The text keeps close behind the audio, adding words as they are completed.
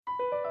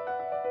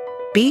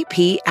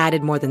BP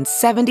added more than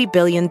 $70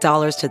 billion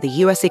to the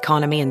U.S.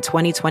 economy in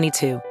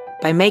 2022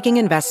 by making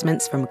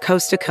investments from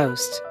coast to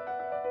coast.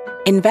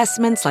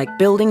 Investments like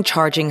building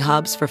charging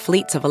hubs for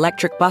fleets of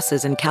electric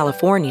buses in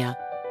California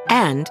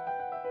and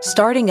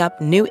starting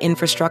up new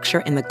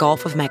infrastructure in the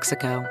Gulf of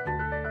Mexico.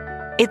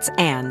 It's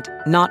and,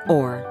 not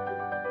or.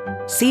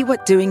 See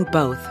what doing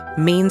both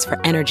means for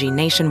energy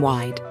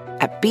nationwide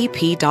at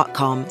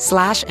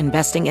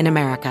bp.com/investing in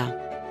America.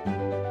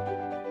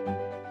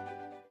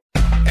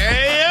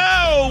 Hey,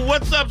 yo!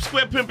 What's up,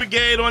 Square Pimp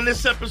Brigade? On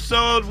this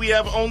episode, we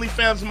have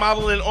OnlyFans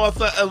model and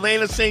author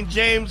Elaina St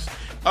James.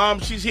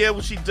 She's here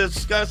when she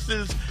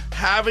discusses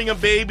having a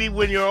baby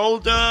when you're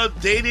older,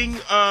 dating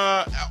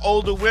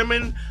older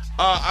women,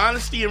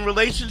 honesty in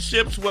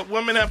relationships, what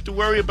women have to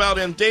worry about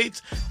in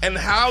dates, and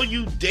how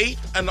you date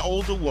an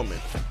older woman.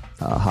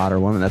 Hotter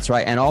woman, that's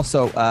right. And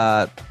also,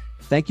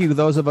 thank you to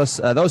those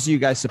of you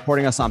guys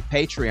supporting us on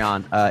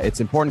Patreon. It's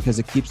important because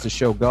it keeps the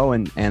show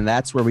going, and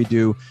that's where we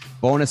do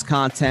bonus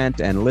content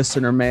and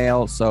listener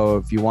mail. So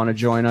if you want to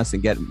join us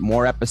and get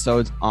more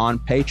episodes on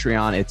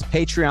Patreon, it's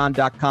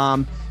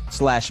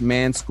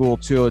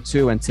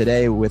patreon.com/manschool202. And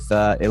today with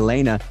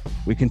Elaina,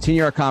 we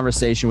continue our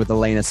conversation with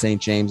Elaina St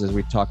James as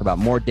we talk about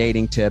more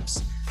dating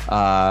tips,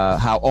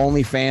 how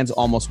OnlyFans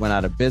almost went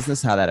out of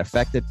business, how that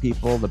affected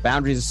people, the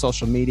boundaries of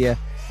social media,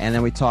 and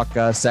then we talk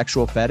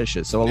sexual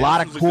fetishes. So a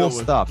lot of cool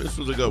stuff. This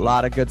was a good one. A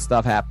lot of good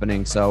stuff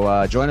happening.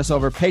 So join us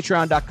over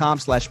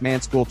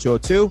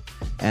patreon.com/manschool202,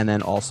 and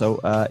then also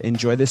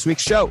enjoy this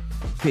week's show.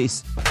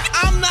 Peace.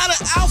 I'm not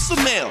an alpha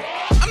male.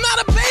 I'm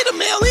not a beta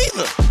male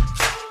either.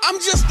 I'm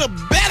just a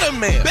better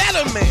man.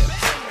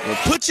 Well,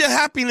 put your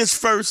happiness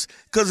first,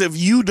 because if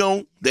you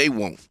don't, they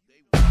won't.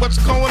 What's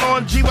going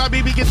on?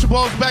 GYBB, get your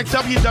balls back.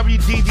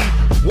 WWDD.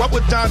 What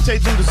would Dante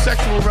do? The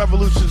sexual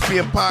revolution's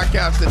being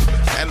podcasted,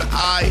 and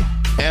I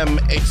am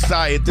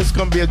excited. This is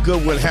going to be a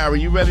good one,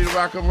 Harry. You ready to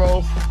rock and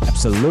roll?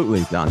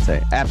 Absolutely,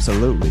 Dante.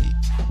 Absolutely.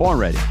 Born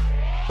ready.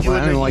 Well, I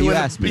don't know why you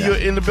asked me that. You're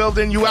in the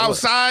building? You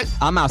outside?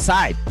 I'm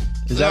outside.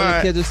 Is that what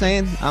the kids are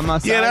saying? I'm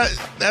outside? Yeah,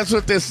 that's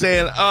what they're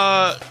saying.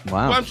 Wow.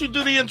 Why Wow. don't you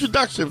do the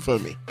introduction for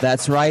me?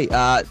 That's right.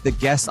 The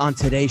guest on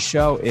today's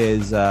show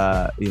is, we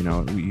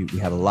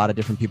have a lot of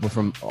different people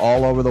from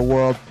all over the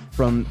world,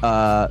 from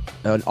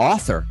an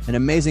author, an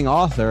amazing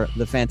author,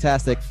 the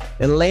fantastic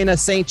Elaina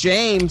St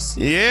James.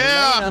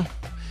 Yeah. Elaina.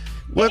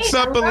 What's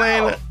up,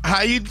 Elaina?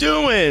 How you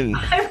doing?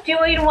 I'm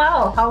doing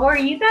well. How are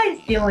you guys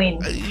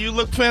doing? You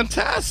look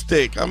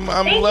fantastic. I'm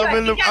Thank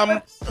loving you.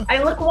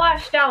 I look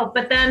washed out,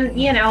 but then,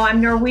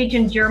 I'm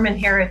Norwegian German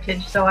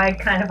heritage, so I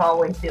kind of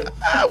always do.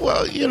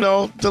 Well,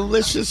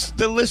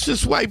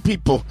 delicious white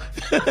people.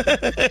 Well,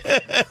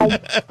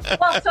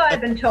 so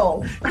I've been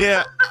told.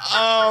 Yeah.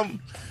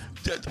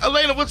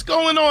 Elaina, what's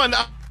going on?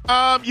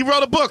 You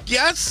wrote a book,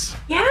 yes?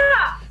 Yeah.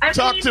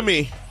 Talk to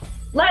me.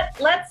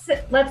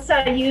 Let's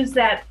use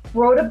that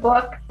wrote a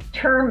book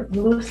term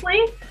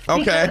loosely.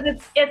 Okay.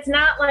 Because it's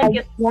not like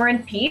it's War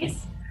and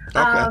Peace.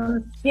 Okay.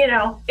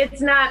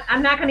 It's not.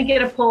 I'm not going to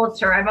get a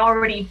Pulitzer. I've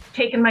already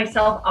taken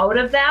myself out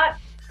of that.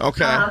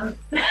 Okay.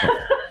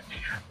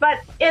 But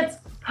it's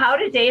How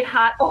to Date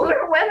Hot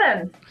Older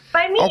Women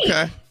by me,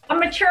 a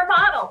mature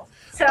model.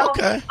 So,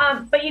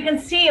 but you can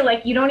see,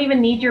 you don't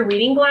even need your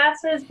reading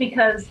glasses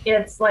because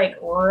it's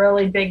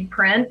really big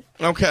print.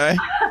 Okay.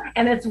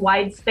 And it's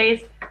wide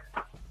space.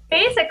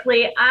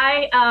 Basically,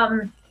 I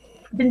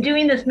been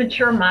doing this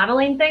mature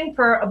modeling thing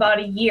for about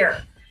a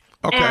year.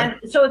 Okay. And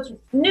so it's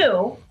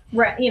new,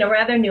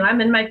 rather new.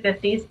 I'm in my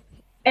 50s.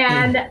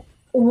 And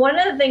one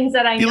of the things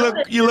that you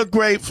look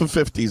great for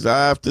 50s.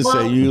 I have to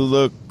say, you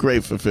look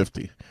great for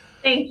 50.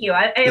 Thank you.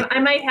 I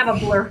might have a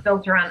blur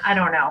filter on. I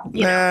don't know.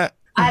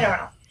 I don't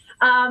know.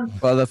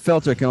 Well, the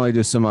filter can only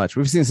do so much.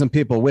 We've seen some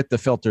people with the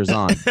filters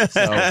on. So,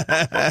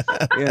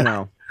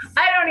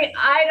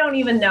 I don't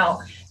even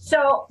know.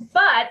 So,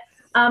 but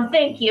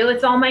thank you.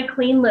 It's all my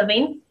clean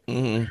living.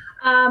 Mm-hmm.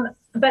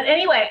 But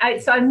anyway,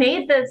 I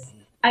made this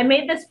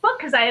book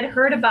because I had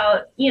heard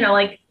about,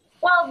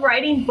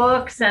 writing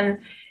books and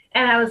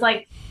I was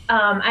like,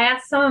 I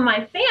asked some of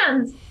my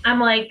fans,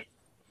 I'm like,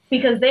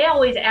 because they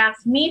always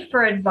ask me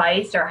for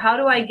advice or how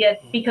do I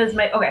get,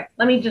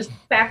 let me just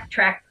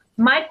backtrack.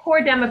 My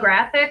core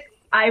demographic,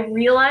 I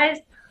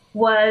realized,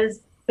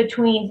 was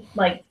between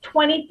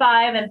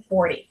 25 and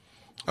 40,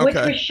 which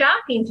was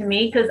shocking to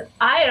me because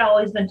I had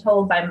always been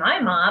told by my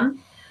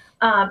mom,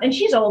 and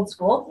she's old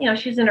school,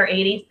 she's in her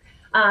 80s.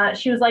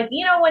 She was like,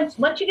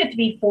 once you get to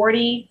be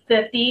 40,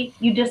 50,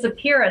 you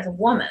disappear as a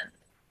woman.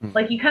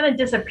 You kind of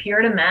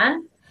disappear to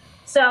men.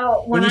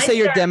 So when you say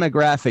your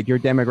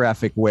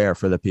demographic where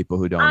for the people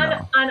who don't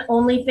know? On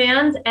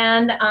OnlyFans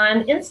and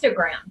on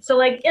Instagram. So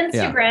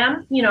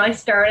Instagram, I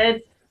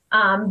started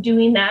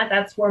doing that.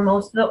 That's where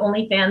most of the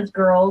OnlyFans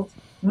girls,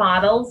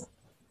 models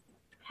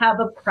have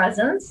a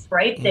presence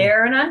right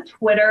there, and on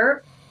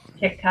Twitter,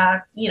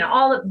 TikTok,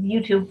 all of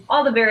YouTube,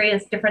 all the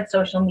various different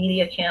social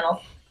media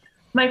channels.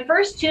 My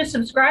first 2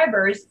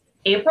 subscribers,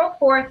 April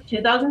 4th,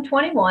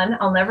 2021,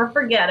 I'll never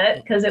forget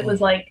it because it was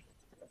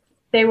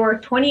they were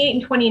 28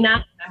 and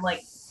 29. I'm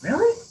like,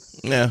 really?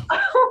 Yeah.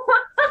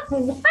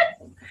 what?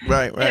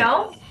 Right. You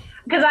know,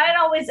 because I had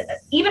always,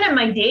 even in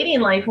my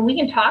dating life, and we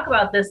can talk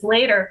about this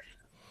later,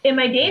 in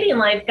my dating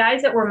life,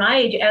 guys that were my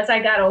age, as I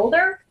got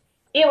older,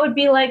 it would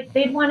be like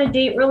they'd want to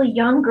date really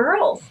young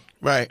girls.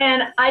 Right.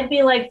 And I'd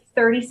be like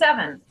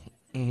 37,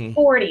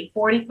 40,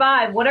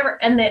 45, whatever.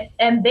 And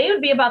they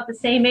would be about the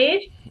same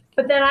age.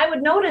 But then I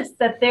would notice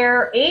that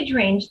their age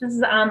range, this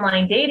is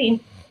online dating,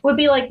 would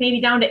be like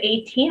maybe down to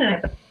 18. And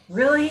I'd be like,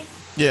 really?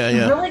 Yeah.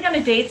 You're really going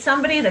to date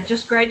somebody that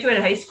just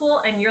graduated high school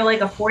and you're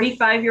like a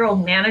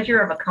 45-year-old manager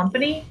of a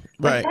company?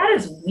 Like, that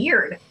is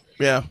weird.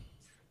 Yeah.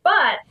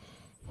 But,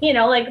 you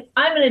know, like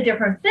I'm in a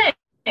different thing.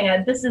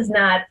 And this is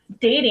not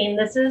dating.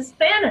 This is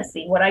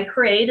fantasy. What I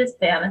create is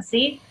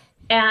fantasy.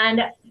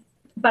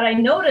 But I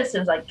noticed it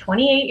was like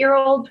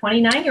 28-year-old,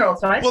 29-year-old.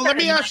 So let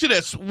me ask you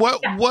this.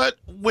 What,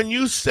 when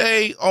you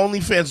say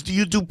OnlyFans, do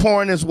you do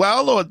porn as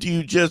well? Or do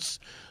you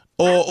just,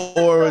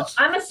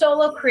 I'm a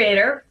solo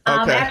creator.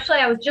 Okay. Actually,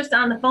 I was just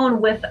on the phone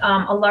with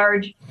a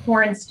large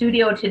porn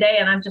studio today.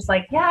 And I'm just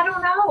like, I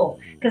don't know.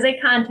 Because they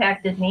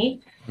contacted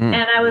me.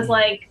 And I was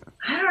like,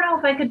 I don't know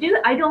if I could do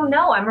that. I don't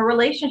know. I'm a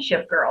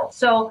relationship girl.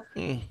 So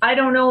I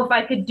don't know if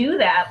I could do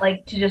that,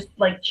 like to just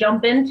like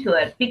jump into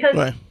it.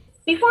 Because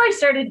before I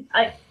started,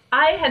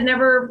 I had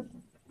never,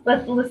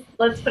 let's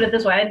put it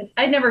this way.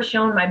 I'd never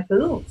shown my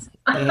boobs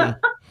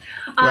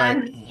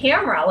on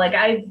camera. Like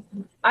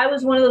I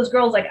was one of those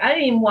girls, like I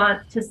didn't even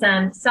want to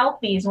send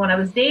selfies when I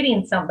was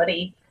dating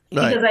somebody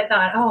because I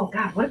thought, oh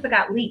God, what if it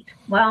got leaked?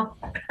 Well,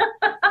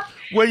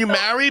 were you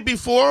married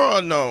before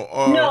or no?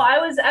 No, I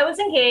was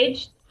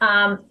engaged.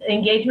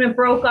 Engagement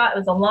broke off. It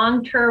was a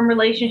long-term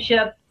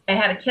relationship. I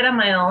had a kid on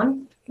my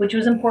own, which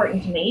was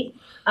important to me.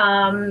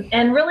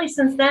 And really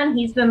since then,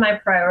 he's been my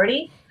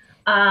priority.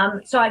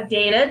 So I've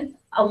dated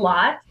a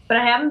lot, but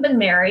I haven't been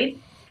married.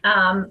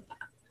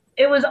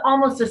 It was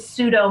almost a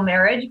pseudo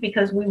marriage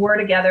because we were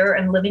together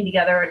and living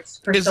together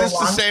for Is so long. Is this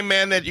the same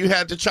man that you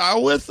had the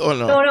child with or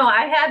no? No,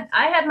 I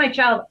had my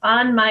child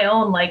on my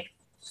own, like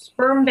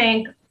sperm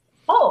bank.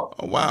 Oh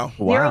wow.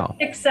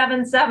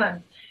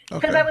 0677.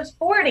 Because I was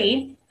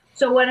 40.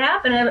 So what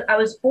happened, I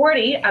was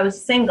 40, I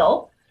was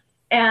single,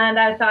 and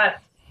I thought,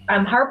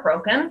 I'm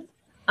heartbroken.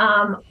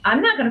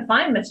 I'm not going to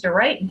find Mr.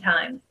 Right in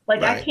time.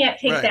 Like, I can't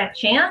take that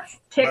chance.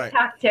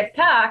 Tick-tock,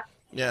 tick-tock.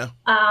 Yeah.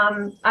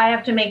 I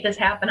have to make this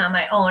happen on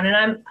my own.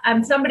 And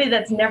I'm somebody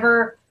that's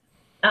never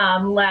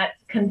let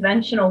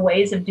conventional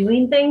ways of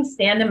doing things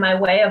stand in my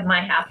way of my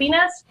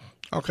happiness.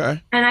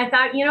 Okay. And I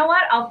thought, you know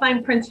what? I'll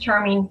find Prince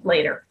Charming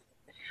later.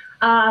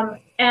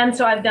 And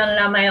so I've done it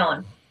on my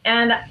own.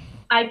 And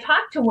I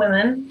talk to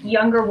women,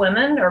 younger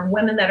women, or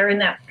women that are in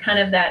that kind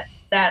of that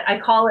I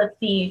call it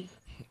the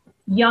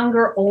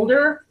younger,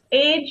 older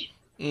age.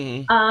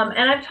 And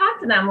I've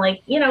talked to them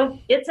like, you know,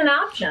 it's an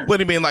option. What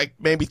do you mean, like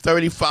maybe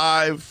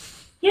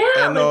 35?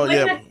 Yeah,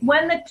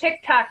 when the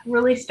TikTok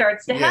really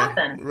starts to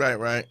happen.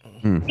 Right.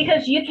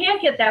 Because you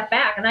can't get that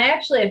back. And I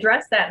actually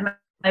addressed that in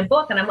my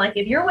book. And I'm like,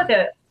 if you're with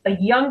a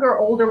younger,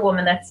 older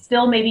woman that's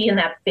still maybe in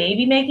that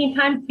baby making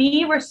time,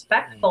 be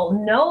respectful.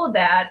 Know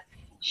that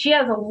she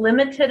has a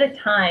limited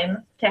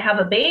time to have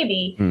a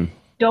baby.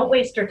 Don't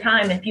waste her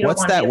time if you don't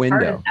want to be a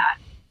part of that.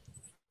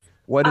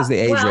 What is the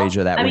age range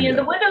of that window? I mean,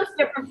 the window's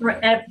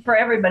different for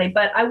everybody,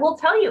 but I will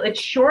tell you, it's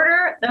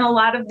shorter than a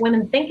lot of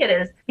women think it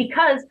is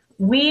because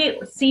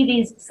we see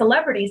these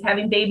celebrities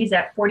having babies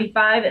at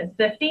 45 and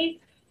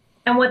 50.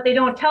 And what they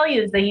don't tell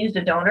you is they used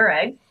a donor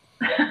egg.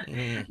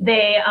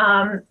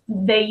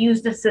 They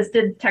used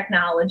assisted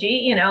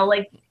technology, you know,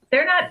 like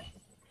they're not.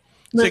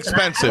 It's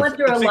expensive. I went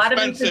through a lot of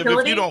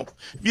infertility.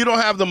 If you don't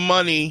have the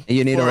money,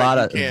 you need a lot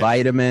of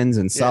vitamins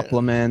and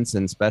supplements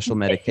and special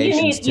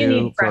medications you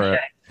need fresh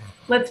eggs.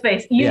 Let's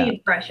face it, you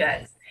need fresh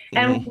eggs.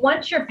 And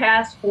once you're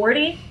past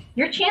 40,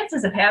 your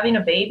chances of having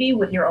a baby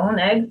with your own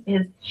eggs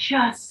is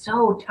just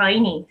so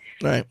tiny.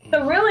 Right.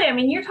 So really, I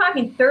mean, you're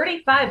talking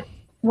 35.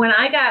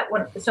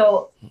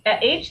 So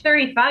at age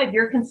 35,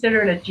 you're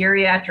considered a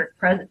geriatric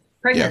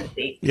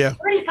pregnancy. Yeah.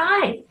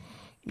 35.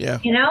 Yeah.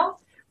 You know?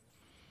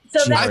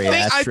 So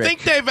I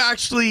think they've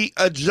actually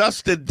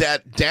adjusted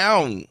that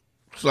down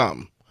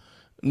some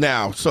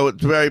now, so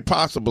it's very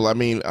possible. I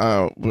mean, when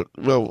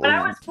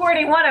I was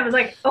 41, I was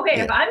like, okay,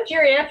 if I'm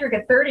geriatric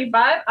at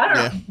 35, I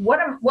don't know what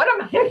am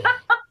I now?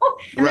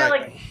 And they're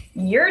like,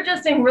 you're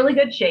just in really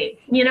good shape,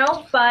 you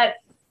know. But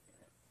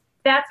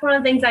that's one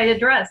of the things I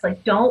address.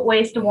 Like, don't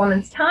waste a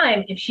woman's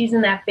time if she's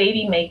in that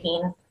baby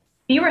making.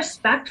 Be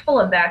respectful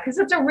of that because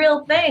it's a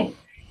real thing.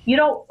 You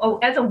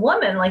don't, as a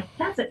woman, like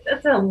that's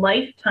a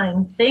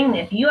lifetime thing.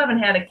 If you haven't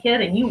had a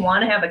kid and you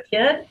want to have a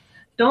kid,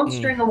 don't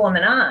string a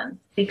woman on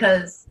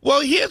because.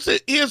 Well,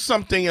 here's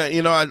something,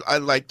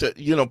 I'd like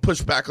to, push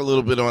back a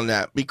little bit on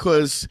that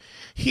because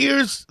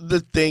here's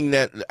the thing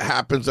that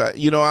happens.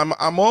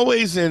 I'm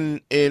always in,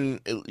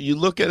 you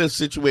look at a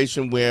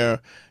situation where,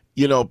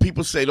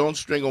 people say don't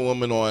string a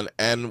woman on.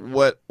 And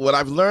what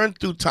I've learned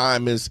through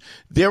time is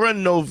there are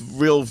no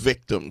real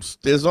victims.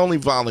 There's only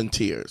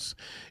volunteers.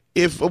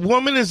 if a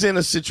woman is in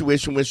a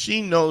situation where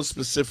she knows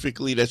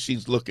specifically that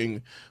she's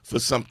looking for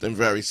something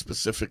very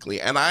specifically,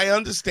 and I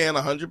understand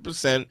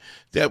 100%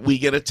 that we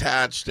get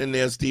attached and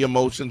there's the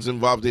emotions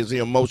involved, there's the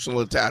emotional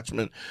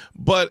attachment.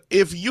 But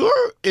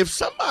if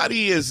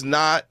somebody is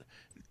not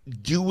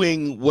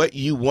doing what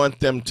you want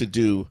them to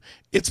do,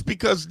 it's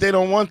because they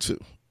don't want to.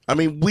 I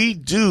mean, we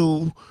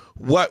do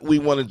what we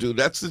want to do.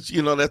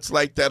 That's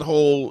like that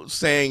whole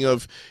saying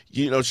of,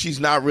 she's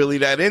not really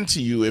that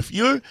into you. If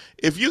you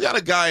got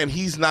a guy and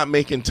he's not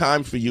making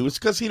time for you, it's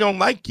because he don't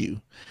like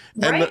you.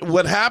 Right. And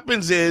what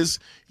happens is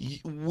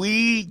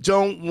we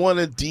don't want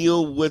to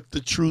deal with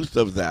the truth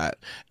of that.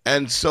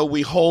 And so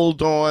we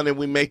hold on and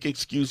we make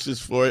excuses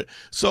for it.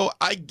 So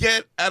I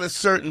get at a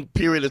certain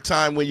period of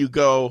time where you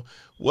go,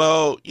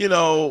 well,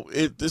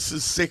 this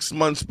is 6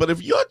 months, but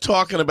if you're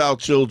talking about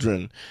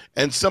children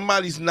and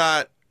somebody's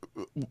not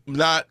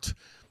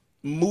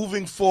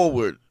moving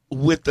forward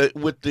with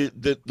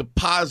the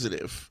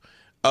positive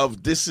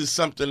of this is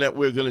something that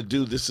we're going to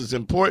do, this is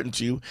important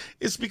to you,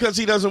 it's because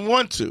he doesn't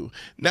want to.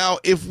 Now,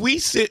 if we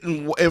sit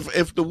and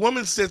if the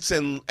woman sits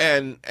and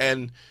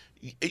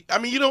I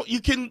mean, all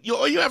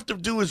you have to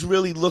do is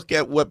really look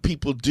at what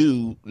people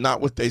do, not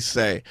what they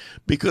say,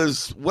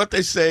 because what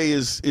they say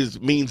is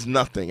means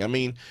nothing. I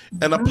mean,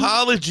 an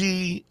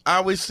apology, I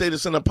always say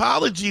this, an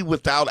apology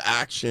without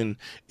action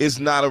is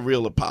not a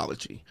real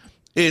apology.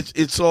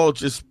 It's all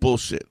just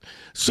bullshit.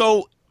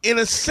 So in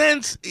a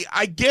sense,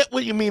 I get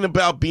what you mean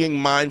about being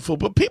mindful,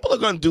 but people are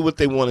going to do what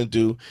they want to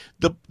do.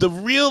 The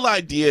real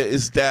idea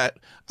is that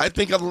I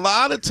think a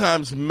lot of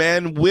times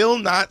men will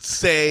not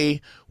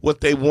say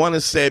what they want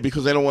to say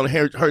because they don't want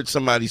to hurt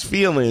somebody's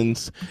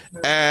feelings.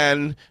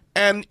 And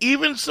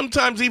even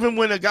sometimes, even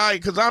when a guy,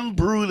 because I'm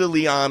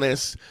brutally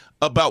honest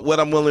about what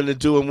I'm willing to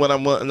do and what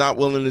I'm not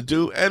willing to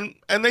do, and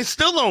they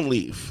still don't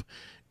leave,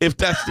 if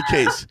that's the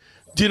case.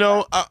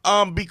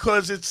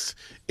 Because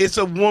it's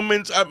a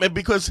woman's,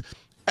 because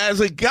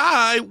as a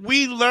guy,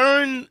 we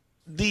learn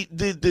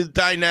the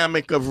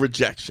dynamic of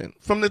rejection.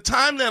 From the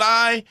time that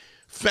I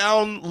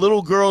found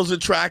little girls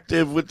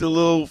attractive with the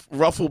little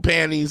ruffle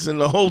panties and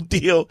the whole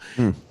deal,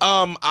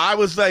 I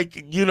was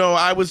like,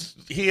 I was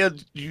here,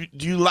 do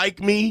you like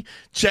me?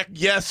 Check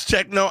yes,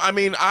 check no. I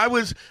mean,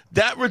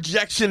 that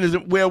rejection is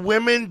where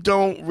women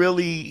don't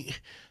really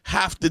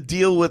have to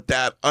deal with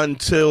that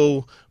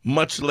until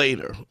much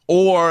later,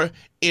 or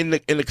in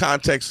the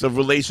context of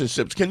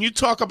relationships. Can you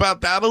talk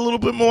about that a little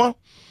bit more?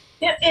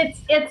 Yeah,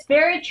 it's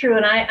very true,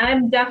 and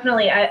I'm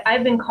definitely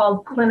I've been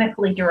called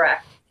clinically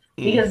direct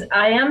because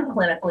I am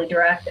clinically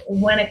direct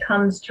when it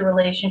comes to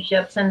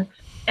relationships, and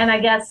I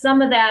guess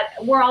some of that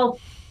we're all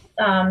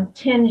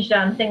tinged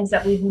on things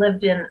that we've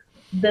lived in.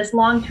 This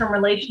long-term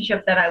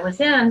relationship that I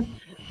was in,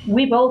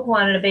 we both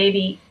wanted a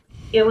baby.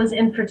 It was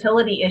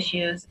infertility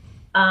issues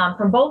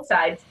from both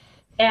sides,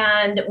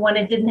 and when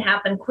it didn't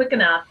happen quick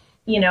enough,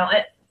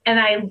 and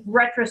I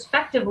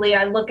retrospectively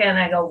I look at it and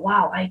I go,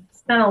 wow, I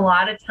spent a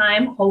lot of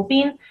time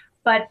hoping.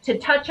 But to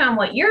touch on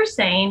what you're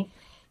saying,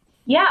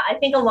 yeah, I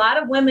think a lot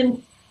of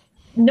women,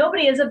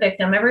 nobody is a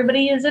victim.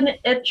 Everybody is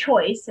a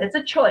choice. It's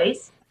a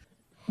choice.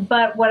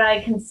 But what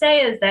I can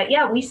say is that,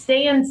 yeah, we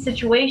stay in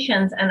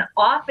situations, and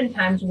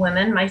oftentimes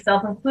women,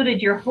 myself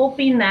included, you're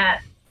hoping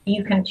that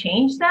you can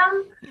change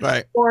them,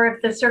 right? Or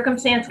if the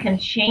circumstance can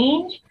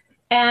change.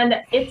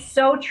 And it's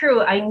so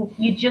true.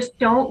 You just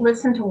don't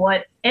listen to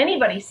what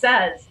anybody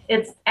says.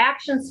 It's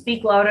actions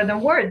speak louder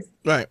than words.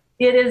 Right.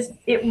 It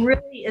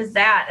really is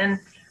that. And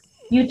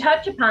you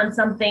touch upon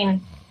something,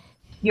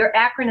 your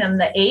acronym,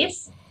 the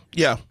ACE.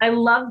 Yeah. I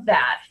love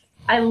that.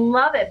 I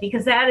love it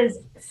because that is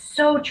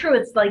so true.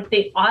 It's like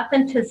the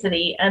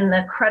authenticity and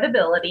the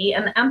credibility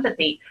and the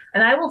empathy.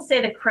 And I will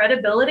say the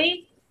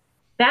credibility,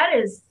 that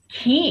is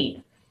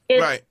key.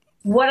 It's right.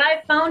 What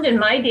I found in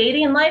my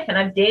dating life, and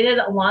I've dated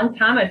a long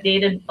time, I've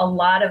dated a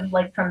lot of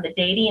from the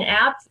dating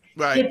apps.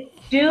 Right. You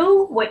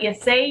do what you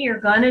say you're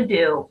going to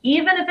do,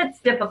 even if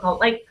it's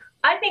difficult.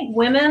 I think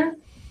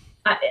women,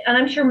 and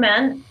I'm sure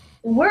men,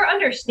 we're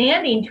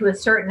understanding to a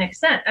certain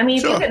extent. I mean,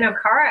 if you get in a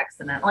car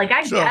accident, I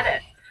get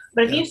it.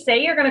 But if you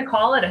say you're going to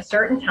call at a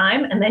certain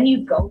time and then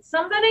you ghost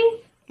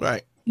somebody,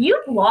 right,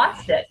 you've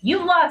lost it.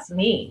 You lost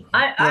me.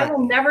 I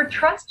will never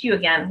trust you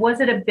again.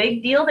 Was it a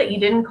big deal that you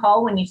didn't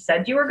call when you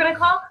said you were going to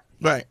call?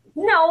 Right.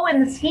 No,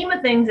 in the scheme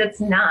of things,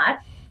 it's not.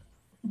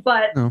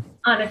 But on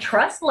a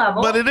trust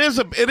level, but it is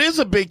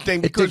a big thing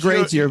because it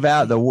degrades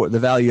the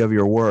value of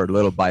your word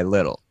little by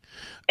little.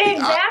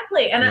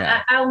 Exactly. And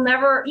I'll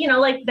never,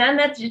 then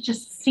that's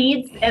just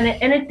seeds, and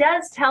it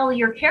does tell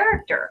your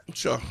character.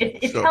 Sure.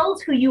 It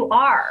tells who you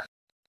are.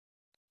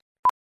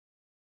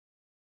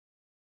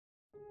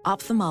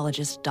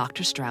 Ophthalmologist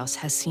Dr. Strauss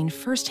has seen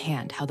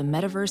firsthand how the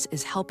metaverse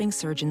is helping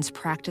surgeons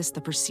practice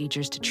the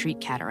procedures to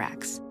treat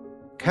cataracts.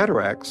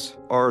 Cataracts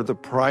are the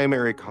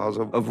primary cause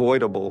of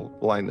avoidable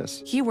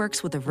blindness. He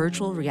works with a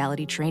virtual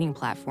reality training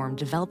platform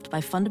developed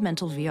by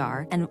Fundamental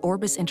VR and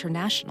Orbis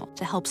International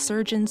to help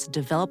surgeons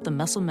develop the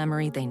muscle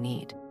memory they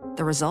need.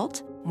 The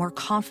result? More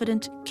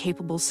confident,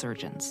 capable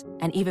surgeons.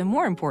 And even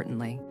more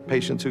importantly,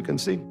 patients who can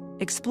see.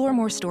 Explore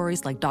more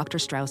stories like Dr.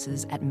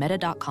 Strauss's at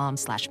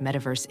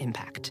meta.com/metaverse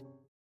impact.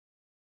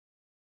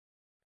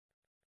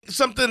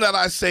 Something that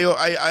I say,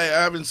 I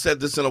haven't said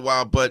this in a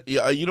while, but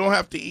you don't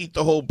have to eat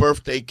the whole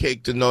birthday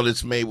cake to know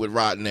it's made with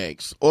rotten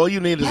eggs. All you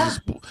need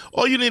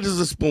is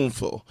a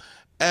spoonful.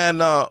 And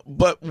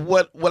but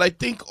what I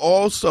think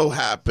also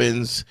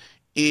happens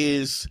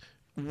is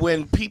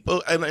when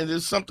people, and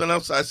there's something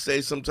else I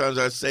say, sometimes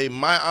I say,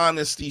 my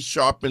honesty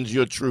sharpens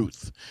your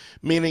truth.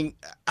 Meaning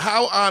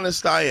how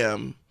honest I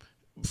am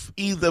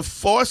either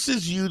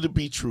forces you to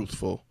be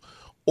truthful,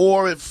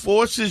 or it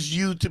forces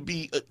you to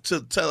be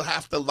to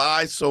have to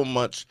lie so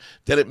much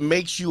that it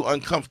makes you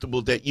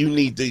uncomfortable that you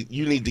need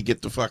to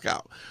get the fuck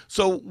out.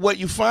 So what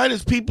you find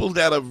is people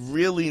that are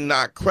really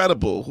not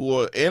credible, who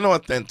are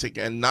inauthentic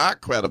and not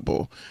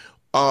credible,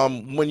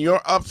 when you're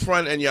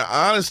upfront and you're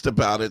honest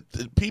about it,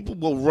 people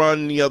will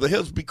run the other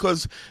hills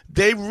because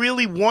they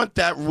really want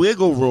that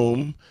wiggle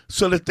room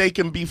so that they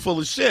can be full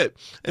of shit.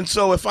 And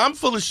so if I'm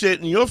full of shit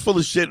and you're full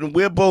of shit and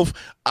we're both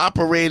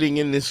operating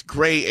in this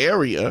gray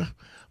area,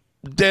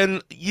 then,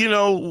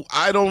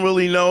 I don't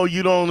really know,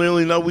 you don't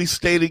really know, we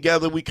stay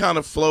together, we kind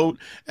of float,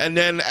 and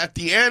then at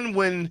the end,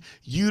 when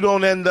you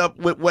don't end up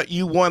with what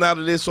you want out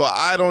of this, or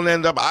I don't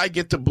end up, I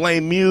get to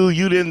blame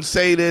you didn't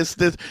say this,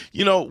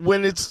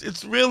 when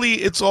it's really,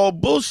 it's all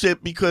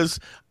bullshit, because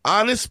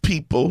honest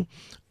people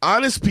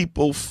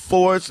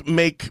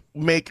make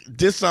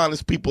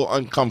dishonest people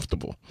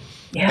uncomfortable.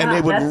 Yeah, and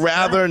they would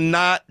rather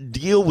not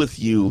deal with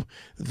you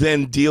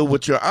than deal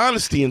with your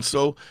honesty. And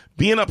so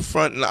being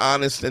upfront and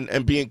honest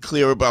and being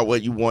clear about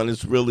what you want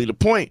is really the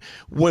point.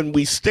 When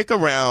we stick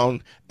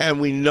around and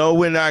we know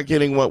we're not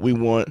getting what we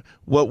want,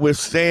 what we're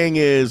saying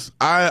is,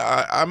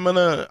 I'm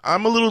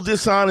a little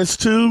dishonest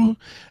too.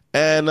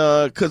 And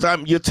because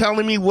you're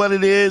telling me what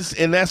it is.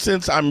 In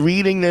essence, I'm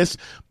reading this,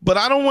 but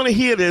I don't want to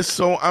hear this.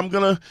 So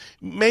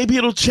maybe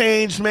it'll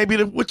change.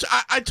 Which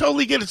I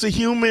totally get. It's a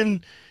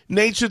human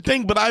nature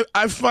thing. But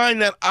I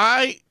find that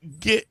I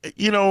get,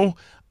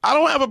 I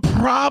don't have a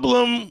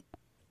problem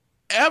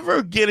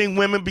ever getting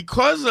women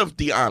because of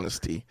the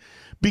honesty.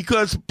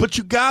 But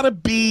you gotta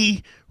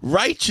be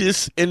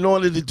righteous in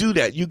order to do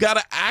that. You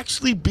gotta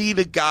actually be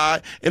the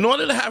guy. In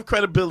order to have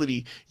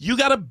credibility, you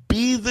gotta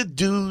be the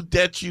dude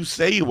that you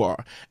say you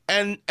are.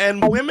 And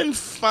women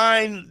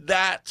find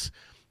that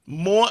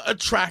more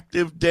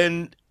attractive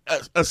than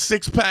a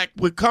six-pack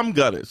with cum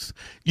gutters.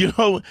 It's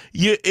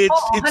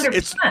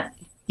 100%.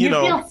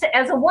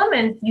 As a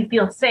woman, you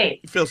feel safe.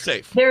 You feel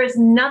safe. There is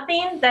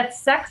nothing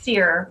that's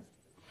sexier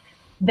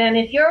than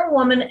if you're a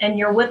woman and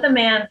you're with a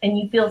man and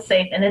you feel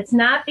safe. And it's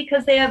not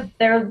because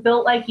they're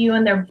built like you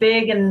and they're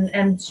big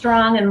and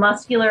strong and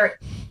muscular.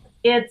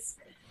 It's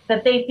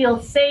that they feel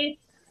safe,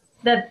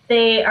 that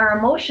they are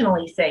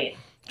emotionally safe.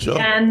 Sure.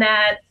 And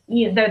that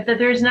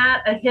there's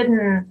not a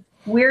hidden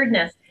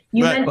weirdness.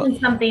 You mentioned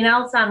something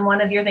else on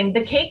one of your things,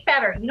 the cake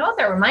batter. You know what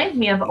that reminds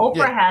me of?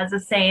 Oprah has a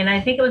saying,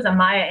 I think it was a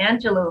Maya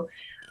Angelou,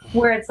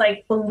 where it's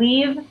like,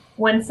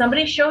 when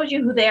somebody shows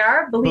you who they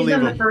are, believe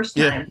them the first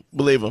time. Yeah,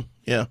 believe them.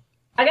 Yeah.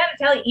 I got to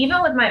tell you,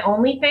 even with my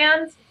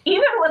OnlyFans,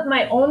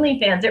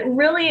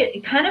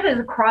 it kind of is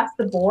across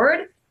the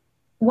board.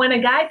 When a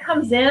guy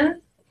comes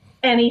in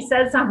and he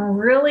says something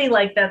really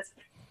that's,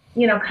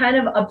 kind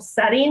of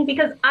upsetting,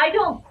 because I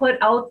don't put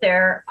out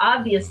there,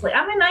 obviously,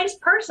 I'm a nice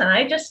person.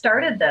 I just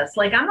started this.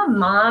 I'm a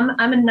mom.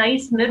 I'm a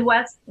nice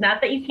Midwest. Not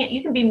that you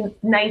can be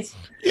nice.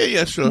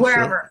 Yeah, sure.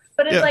 Wherever. Sure.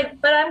 But it's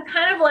but I'm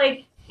kind of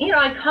I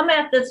come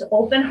at this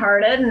open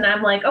hearted and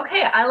I'm like,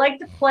 okay, I like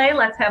to play.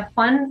 Let's have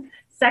fun,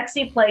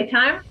 sexy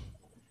playtime.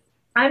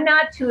 I'm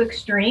not too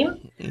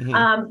extreme.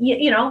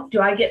 Mm-hmm. Do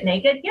I get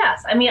naked?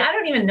 Yes. I mean, I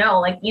don't even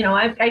know.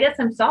 I guess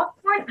I'm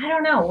soft porn. I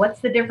don't know. What's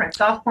the difference?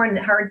 Soft porn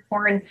and hard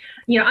porn.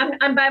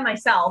 I'm by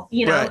myself,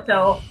 right.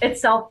 So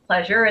it's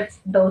self-pleasure. It's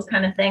those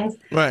kind of things.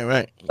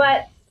 Right.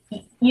 But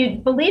you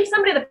believe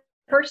somebody the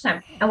first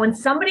time. And when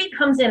somebody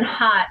comes in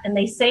hot and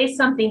they say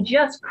something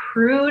just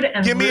crude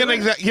and give me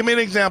an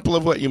example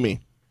of what you mean.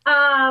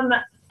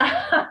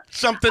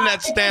 Something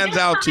that stands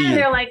out to you.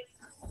 They're like,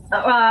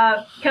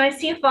 can I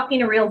see you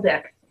fucking a real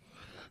dick?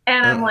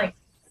 And I'm like,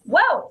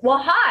 whoa, well,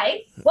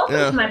 hi, welcome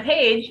to my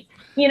page.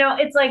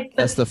 It's like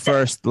that's the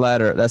first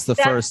letter. That's the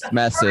first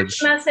message.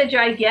 First message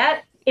I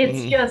get.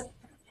 It's just,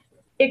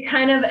 it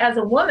kind of, as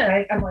a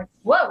woman, I'm like,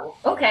 whoa,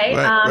 okay.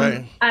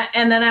 Right.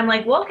 And then I'm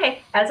like, well,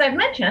 okay. As I've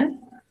mentioned,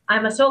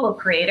 I'm a solo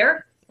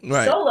creator.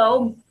 Right.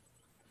 Solo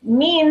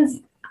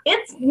means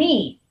it's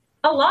me,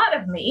 a lot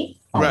of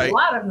me. Right.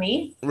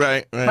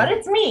 But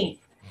it's me.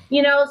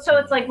 So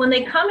it's like when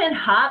they come in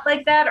hot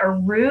like that or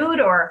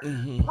rude or,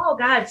 oh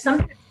God,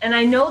 and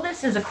I know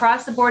this is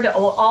across the board to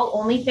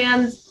all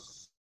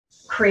OnlyFans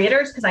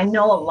creators, because I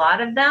know a lot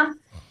of them,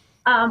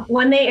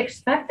 when they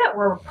expect that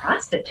we're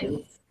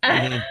prostitutes.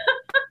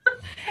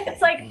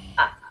 It's like,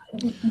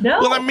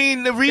 no. Well, I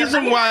mean, the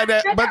reason why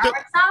that,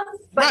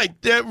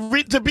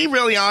 to be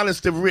really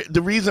honest,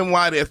 the reason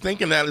why they're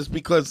thinking that is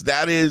because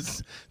that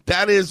is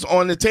that is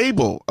on the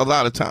table a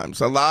lot of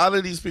times. A lot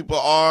of these people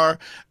are,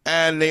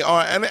 and they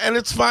are, and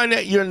it's fine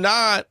that you're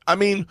not. I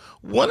mean,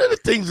 one of the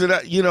things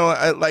that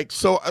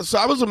so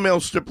I was a male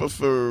stripper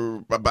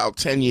for about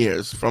 10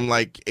 years, from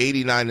like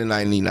 89 to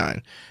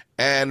 99.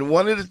 And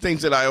one of the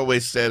things that I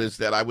always said is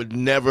that I would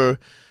never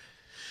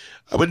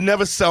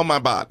sell my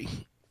body.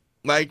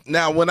 Like,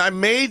 now, when I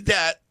made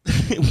that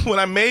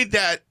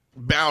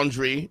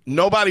boundary,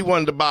 nobody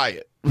wanted to buy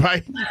it,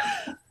 right?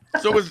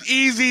 So it was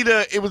easy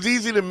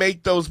to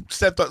make those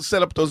set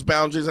up those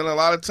boundaries, and a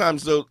lot of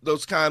times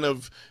those kind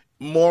of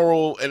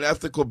moral and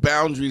ethical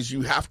boundaries,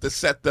 you have to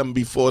set them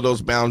before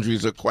those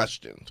boundaries are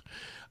questioned.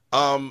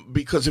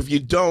 Because if you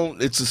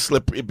don't,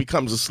 it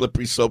becomes a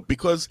slippery slope.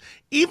 Because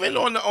even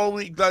on the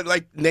only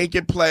like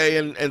naked play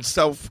and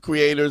self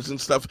creators and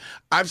stuff,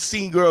 I've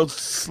seen girls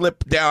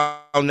slip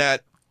down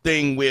that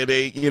thing where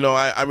they,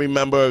 I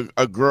remember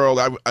a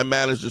girl, I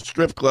managed a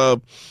strip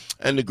club,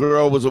 and the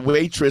girl was a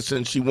waitress,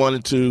 and she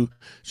wanted to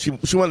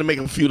make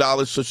a few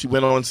dollars, so she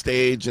went on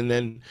stage, and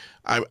then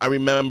I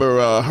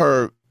remember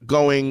her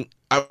going.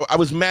 I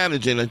was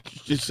managing, and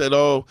she said,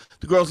 "Oh,"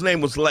 the girl's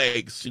name was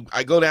Legs.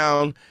 I go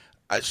down,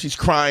 she's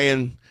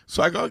crying.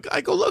 So I go,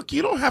 "Look,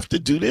 you don't have to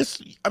do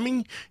this. I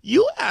mean,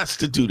 you asked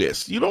to do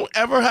this. You don't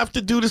ever have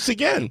to do this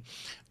again."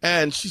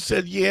 And she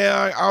said,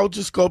 "Yeah, I'll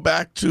just go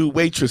back to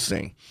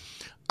waitressing."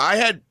 I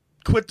had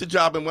quit the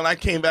job, and when I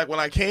came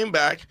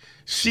back,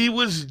 she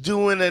was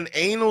doing an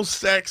anal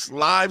sex,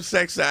 live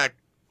sex act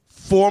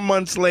 4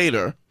 months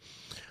later.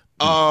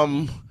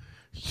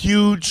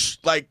 Huge,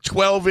 like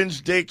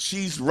 12-inch dick.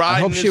 She's riding. I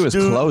hope she was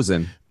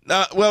closing.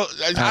 I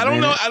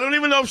don't know. I don't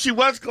even know if she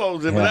was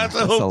closing, but that's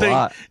the whole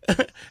thing.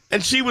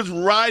 And she was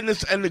riding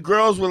this, and the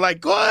girls were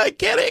like, "Go ahead,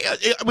 get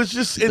it." It was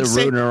just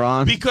insane. Rooting her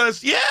on.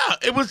 Because,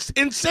 it was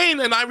insane.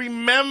 And I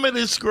remember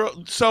this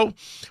girl. So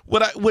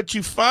what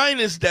you find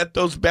is that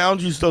those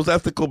boundaries, those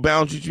ethical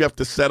boundaries, you have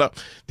to set up.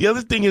 The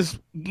other thing is,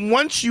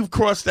 once you've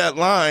crossed that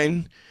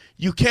line,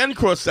 you can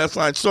cross that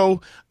line.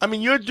 So, I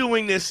mean, you're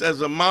doing this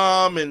as a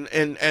mom, and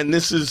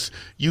this is,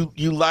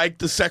 you like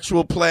the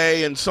sexual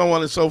play and so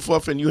on and so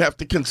forth, and you have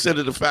to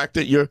consider the fact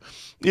that you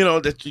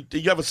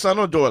have a son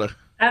or daughter.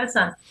 I have a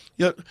son.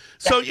 Yeah.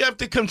 So you have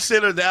to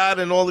consider that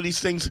and all of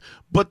these things.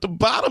 But the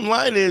bottom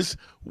line is,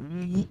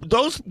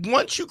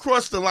 once you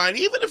cross the line,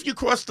 even if you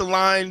cross the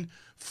line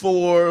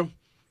for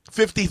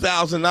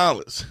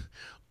 $50,000,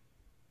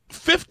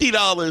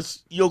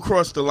 $50 you'll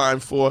cross the line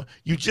for.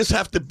 You just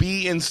have to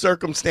be in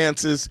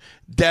circumstances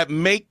that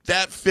make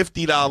that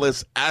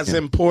 $50 as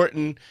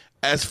important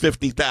as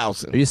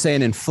 $50,000. Are you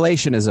saying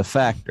inflation is a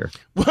factor?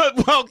 If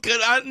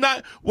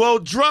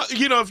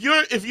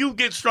you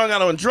get strung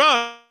out on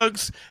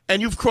drugs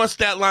and you've crossed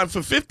that line for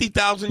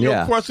 $50,000,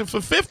 you'll cross it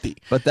for 50.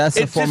 But that's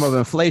a form of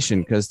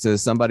inflation, because to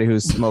somebody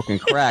who's smoking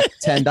crack,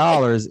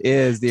 $10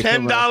 is the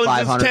equivalent of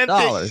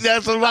 $500.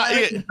 That's a lot.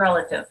 It's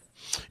relative.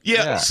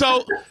 Yeah.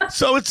 So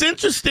it's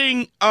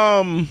interesting,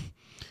 the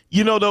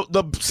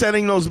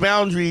setting those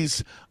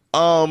boundaries,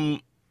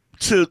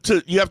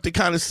 to you have to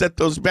kind of set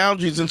those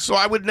boundaries. And so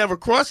I would never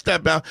cross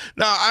that bound.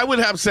 Now, I would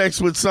have sex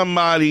with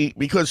somebody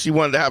because she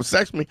wanted to have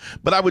sex with me,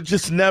 but I would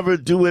just never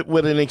do it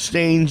with an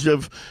exchange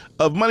of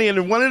money.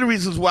 And one of the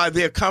reasons why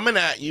they're coming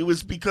at you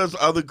is because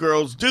other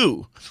girls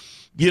do.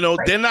 Right.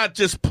 They're not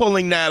just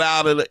pulling that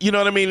out of you know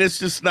what I mean? It's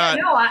just not.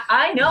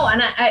 I know.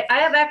 And I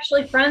have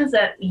actually friends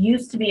that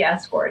used to be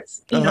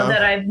escorts,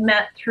 that I've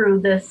met through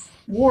this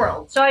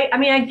world. So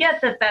I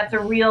get that that's a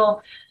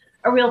real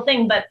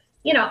thing, but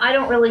I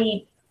don't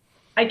really,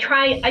 I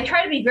try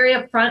to be very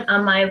upfront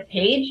on my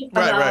page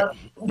about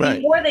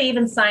before they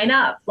even sign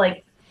up,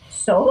 like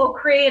solo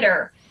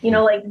creator,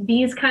 like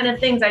these kind of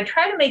things. I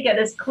try to make it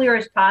as clear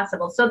as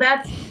possible. So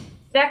that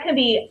can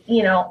be,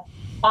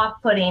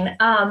 off-putting.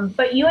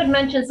 But you had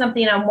mentioned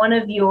something on one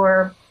of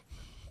your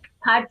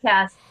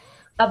podcasts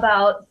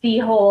about the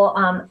whole,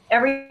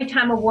 every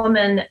time a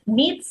woman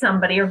meets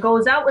somebody or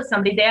goes out with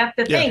somebody, they have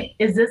to think,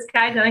 is this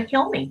guy going to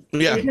kill me?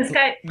 Yeah. Is this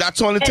guy? That's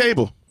on the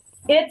table.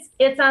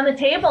 It's on the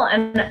table.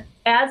 And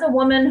as a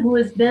woman who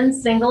has been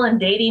single and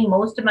dating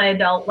most of my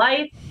adult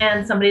life,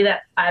 and somebody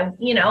that I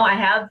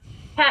have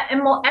had,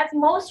 and as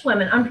most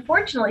women,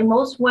 unfortunately,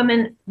 most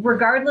women,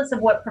 regardless of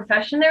what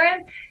profession they're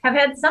in, have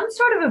had some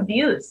sort of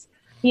abuse.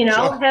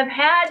 Have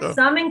had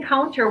some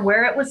encounter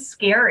where it was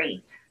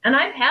scary. And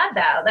I've had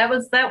that. That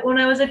was when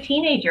I was a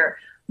teenager.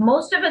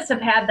 Most of us have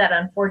had that,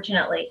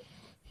 unfortunately.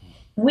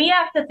 We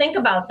have to think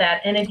about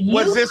that. And if you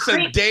was this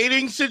a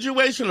dating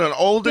situation, an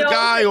older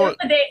guy, or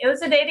it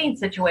was a dating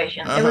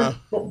situation. It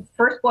was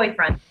first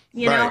boyfriend,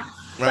 Right.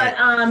 But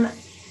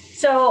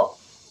so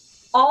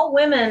all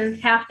women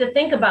have to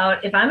think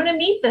about, if I'm going to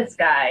meet this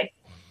guy,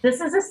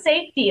 this is a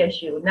safety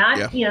issue,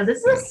 not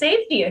this is a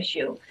safety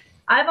issue.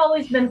 I've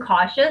always been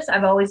cautious.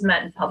 I've always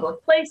met in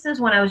public places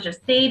when I was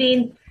just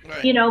dating,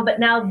 but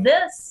now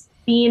this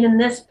being in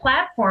this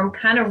platform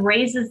kind of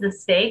raises the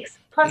stakes.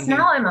 Plus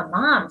now I'm a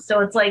mom. So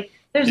it's like,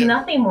 there's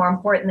nothing more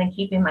important than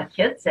keeping my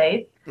kids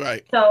safe.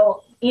 Right.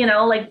 So,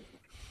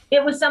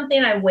 it was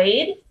something I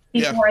weighed.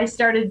 before I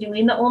started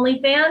doing the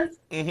OnlyFans.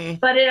 Mm-hmm.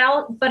 But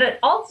it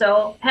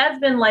also has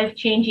been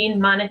life-changing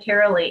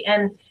monetarily.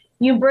 And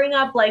you bring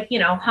up, like, you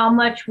know, how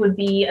much would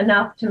be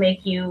enough to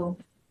make you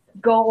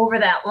go over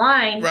that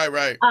line.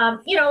 Right.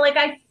 You know, like,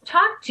 I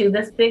talked to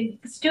this big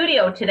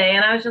studio today,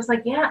 and I was just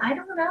like, yeah, I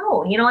don't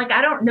know. You know, like,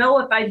 I don't know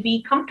if I'd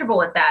be comfortable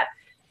with that.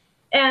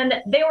 And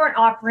they weren't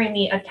offering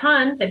me a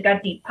ton. They've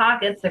got deep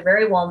pockets. They're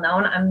very well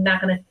known. I'm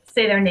not going to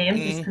say their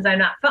names just because I'm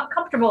not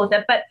comfortable with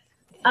it. But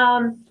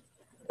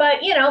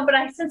you know,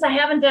 since I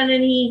haven't done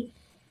any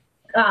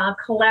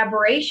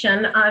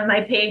collaboration on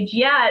my page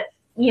yet,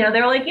 you know,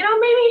 they're like, you know,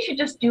 maybe you should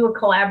just do a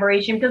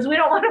collaboration because we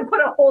don't want to put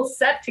a whole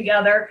set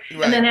together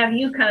and then have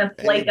you kind of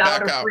flake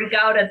out or freak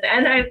out at the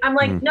end. I'm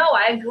like, no,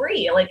 I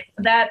agree. Like,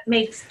 that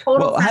makes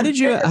total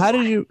sense.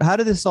 How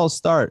did this all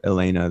start,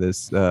 Elaina?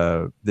 This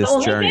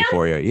journey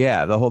for you?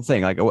 Yeah, the whole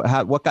thing. Like,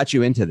 what got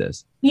you into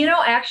this? You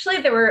know,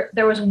 actually,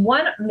 there was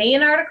one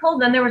main article,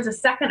 then there was a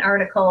second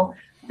article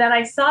that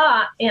I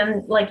saw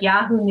in, like,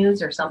 Yahoo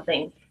News or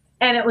something,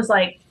 and it was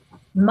like,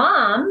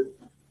 mom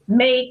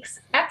makes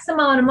X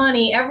amount of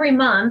money every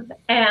month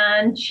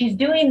and she's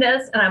doing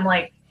this, and I'm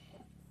like,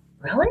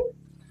 really?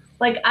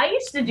 Like, I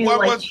used to do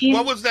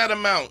what was that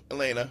amount,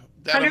 Elaina?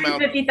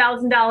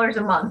 $150,000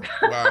 a month.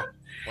 Wow.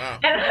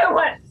 And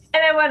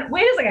I went,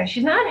 wait a second,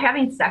 she's not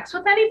having sex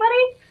with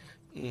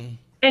anybody?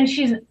 And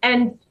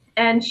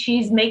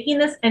she's making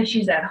this, and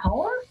she's at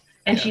home,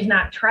 and she's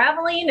not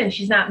traveling, and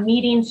she's not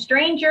meeting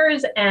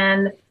strangers,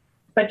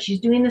 but she's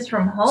doing this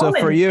from home. So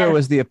for you, it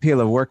was the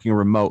appeal of working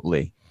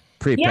remotely.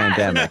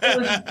 Pre-pandemic.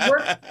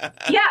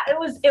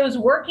 It was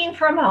working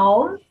from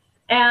home,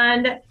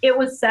 and it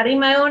was setting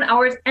my own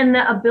hours, and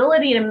the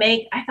ability to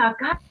make, I thought,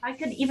 God, if I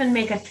could even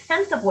make a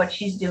tenth of what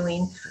she's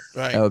doing.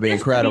 Right. That would be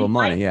incredible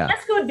money. Yeah.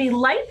 This would be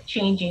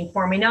life-changing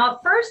for me. Now,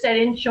 at first I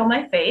didn't show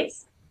my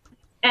face.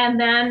 And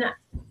then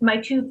my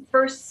 2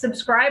 first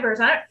subscribers,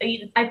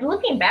 I'm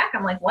looking back,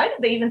 I'm like, why did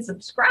they even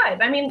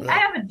subscribe? I mean, I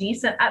have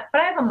but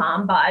I have a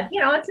mom bod,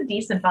 you know, it's a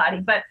decent body,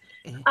 but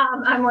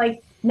I'm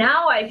like,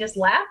 now I just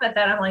laugh at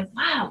that. I'm like,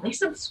 wow, they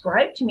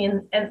subscribed to me,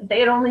 and they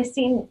had only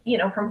seen, you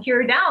know, from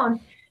here down.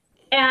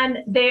 And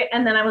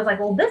then I was like,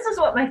 well, this is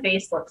what my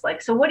face looks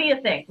like. So what do you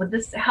think? Would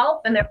this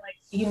help? And they're like,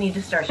 you need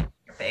to start showing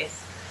your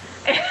face.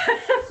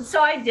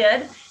 So I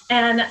did.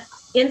 And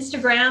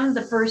Instagram,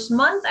 the first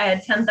month, I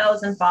had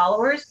 10,000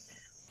 followers.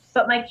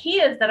 But my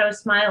key is that I was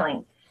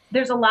smiling.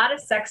 There's a lot of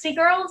sexy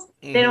girls.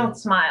 They don't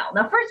smile.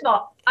 Now, first of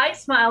all, I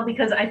smile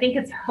because I think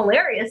it's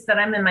hilarious that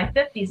I'm in my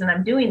 50s and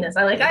I'm doing this.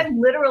 I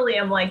literally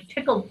am like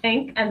tickled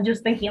pink and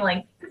just thinking,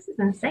 like, this is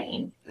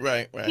insane.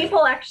 Right.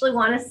 People actually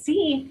want to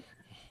see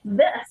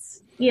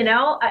this, you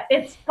know?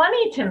 It's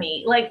funny to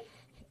me. Like,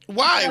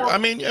 why? You know, I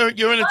mean,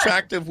 you're an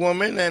attractive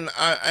woman,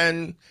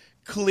 and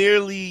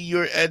clearly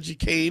you're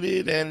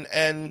educated,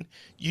 and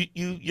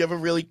you have a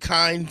really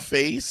kind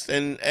face,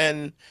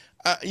 and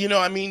you know,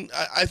 I mean,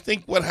 I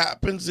think what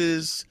happens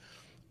is,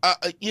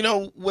 you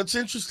know, what's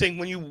interesting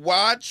when you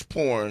watch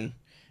porn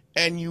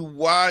and you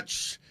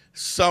watch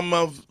some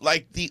of,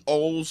 like, the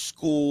old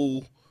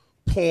school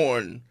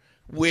porn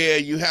where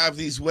you have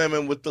these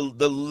women with the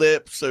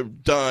lips are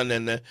done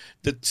and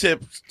the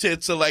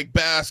tits are like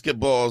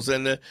basketballs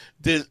and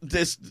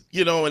this,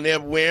 you know, and they're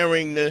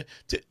wearing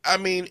I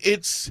mean,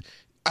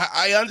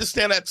 I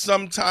understand at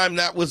some time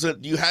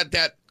you had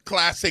that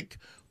classic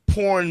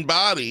porn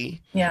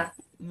body. Yeah.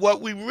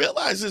 What we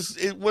realize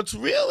is what's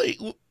really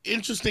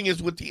interesting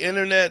is with the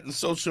internet and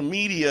social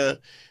media,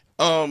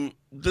 we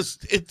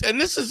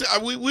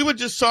were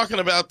just talking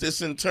about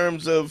this in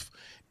terms of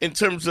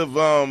black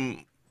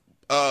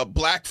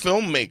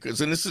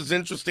filmmakers, and this is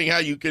interesting how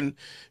you can,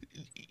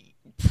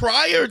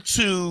 prior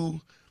to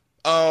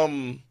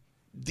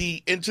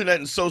the internet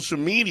and social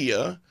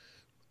media,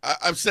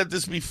 I've said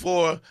this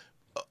before,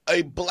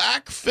 a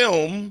black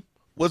film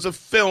was a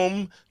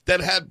film that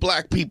had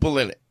black people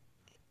in it.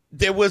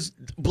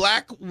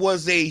 Black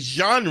was a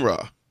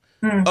genre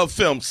of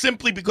film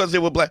simply because they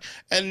were black.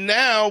 And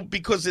now,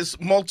 because there's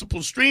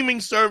multiple streaming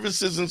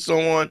services and so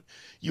on,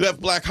 you have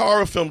black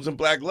horror films and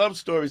black love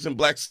stories and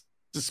black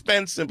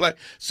suspense and black.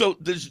 So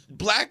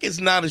black is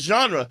not a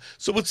genre.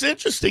 So what's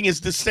interesting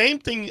is the same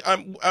thing.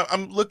 I'm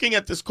looking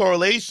at this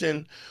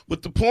correlation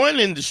with the porn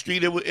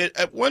industry.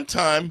 At one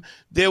time,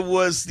 there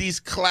was these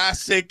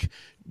classic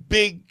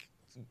big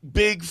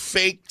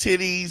fake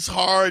titties,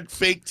 hard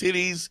fake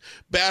titties,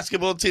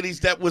 basketball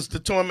titties. That was the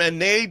term,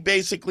 and they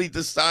basically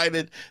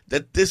decided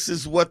that this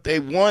is what they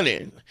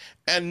wanted.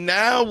 And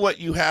now what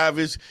you have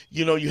is,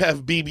 you know, you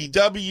have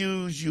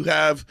BBWs, you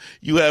have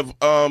you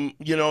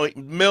know,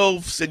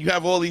 MILFs, and you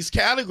have all these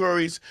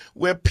categories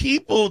where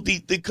people,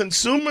 the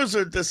consumers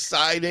are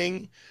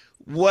deciding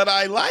what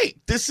I like.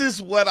 This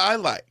is what I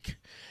like.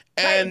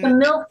 And the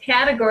MILF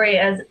category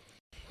at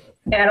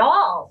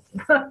all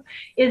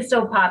is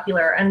so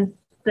popular. And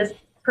this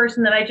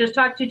person that I just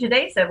talked to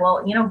today said,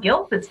 well, you know,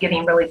 GILF is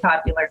getting really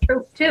popular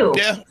too.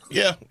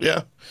 Yeah.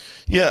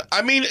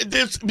 I mean,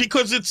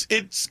 because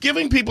it's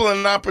giving people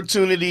an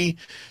opportunity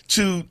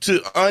to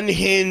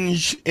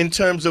unhinge in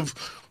terms of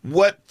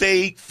what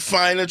they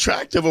find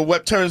attractive or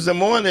what turns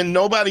them on, and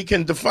nobody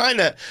can define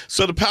that.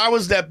 So the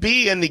powers that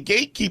be and the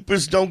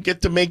gatekeepers don't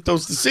get to make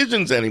those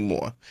decisions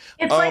anymore.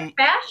 It's like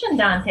fashion,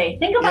 Dante.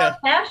 Think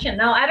about fashion.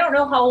 Now, I don't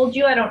know how old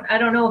you. I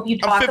don't know if you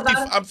talk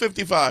about it. I'm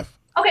 55.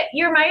 Okay,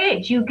 you're my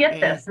age. You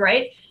get this,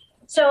 right?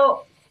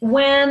 So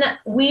when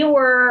we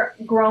were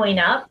growing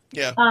up,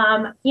 it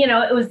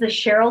was the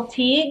Cheryl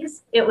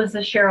Teagues, it was the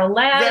Cheryl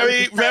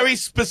Ladd. Very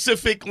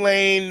specific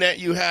lane that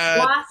you had.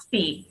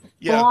 Waspy,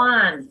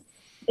 blonde.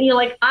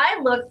 I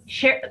looked,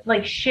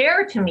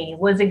 Cher to me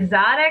was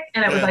exotic,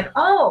 and I was like,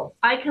 oh,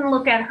 I can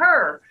look at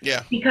her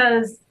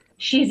because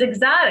she's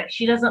exotic.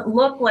 She doesn't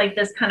look like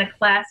this kind of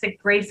classic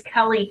Grace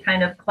Kelly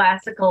kind of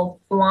classical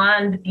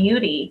blonde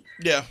beauty.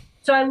 Yeah.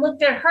 So I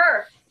looked at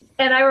her,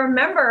 and I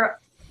remember,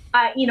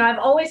 I've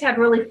always had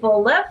really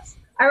full lips.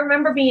 I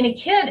remember being a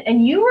kid,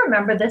 and you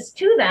remember this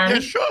too then. Yeah,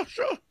 sure.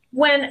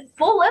 When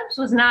full lips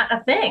was not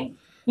a thing.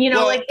 It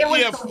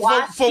was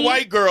for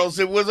white girls,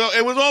 it was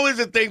always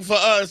a thing for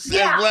us.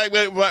 Yeah.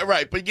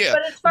 Right.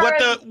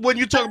 But when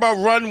you talk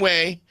about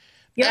runway,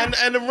 and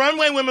the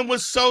runway women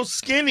was so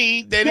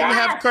skinny, they didn't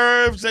have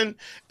curves, and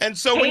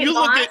so when you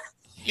look at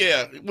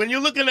when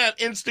you're looking at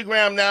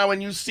Instagram now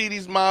and you see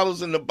these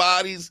models and the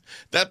bodies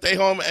that they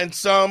home, and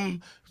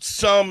some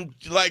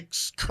like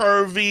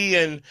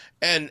curvy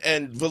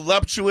and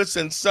voluptuous,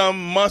 and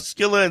some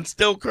muscular and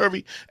still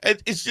curvy.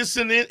 It's just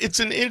an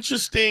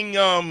interesting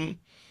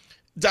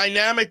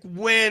dynamic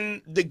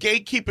when the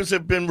gatekeepers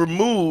have been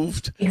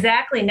removed.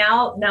 Exactly.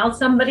 Now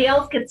somebody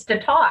else gets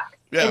to talk.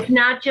 Yeah. It's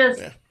not just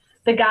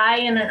the guy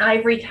in an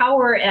ivory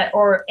tower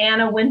or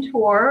Anna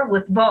Wintour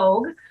with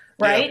Vogue,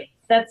 right? Yeah.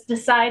 That's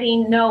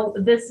deciding, no,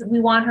 we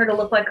want her to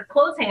look like a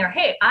clothes hanger.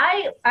 Hey,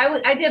 I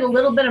did a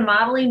little bit of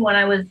modeling when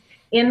I was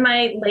in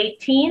my late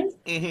teens,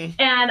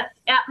 and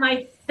at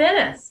my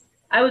thinnest,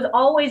 I was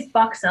always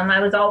buxom. I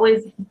was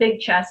always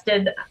big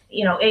chested.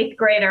 8th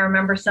grade, I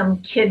remember some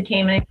kid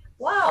came in and,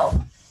 wow,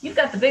 you've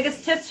got the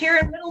biggest tits here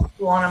in middle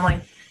school. And I'm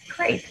like,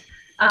 great.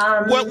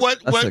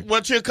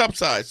 What's your cup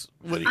size?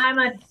 I'm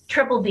a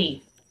triple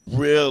D.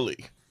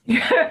 Really?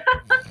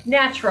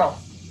 Natural.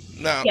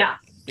 No. Yeah.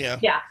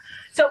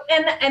 So,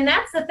 and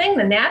that's the thing,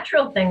 the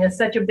natural thing is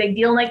such a big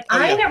deal. Like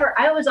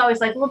I was always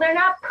like, well, they're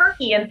not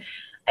perky, and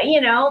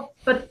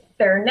but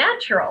they're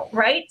natural,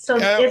 right? So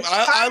it's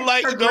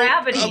hard for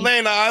gravity.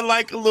 Elaina, I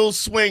like a little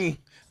swing.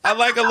 I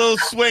like a little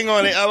swing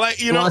on it. I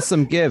like, you want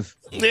some give.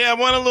 Yeah, I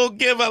want a little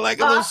give. I like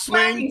a little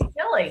swing. Are you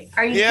silly?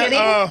 Are you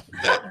kidding?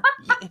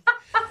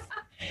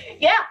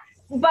 Yeah,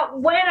 but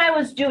when I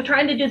was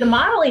trying to do the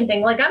modeling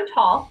thing, like I'm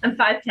tall, I'm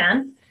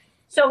 5'10",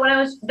 so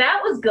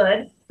that was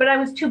good, but I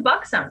was too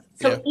buxom.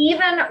 So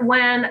even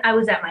when I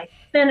was at my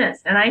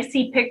thinnest, and I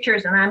see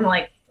pictures, and I'm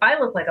like, I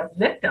look like a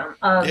victim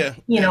of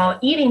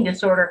eating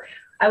disorder.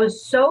 I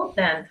was so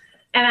thin,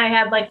 and I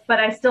had but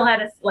I still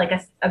had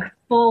a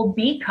full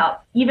B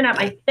cup, even at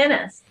my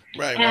thinnest.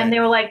 Right. And they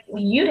were like,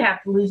 well, you'd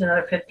have to lose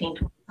another 15,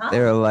 20 pounds.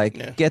 They were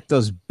like, get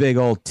those big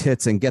old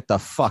tits and get the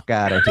fuck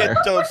out of here.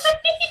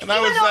 And I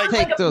was like,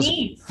 take those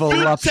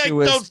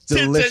voluptuous,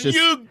 delicious. And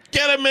you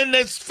get them in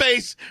this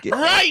face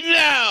right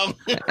now.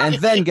 And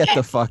then get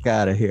the fuck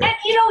out of here. And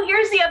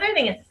here's the other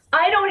thing.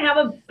 I don't have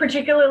a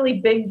particularly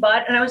big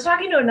butt. And I was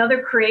talking to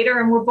another creator,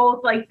 and we're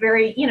both like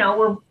very,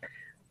 we're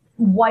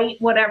white,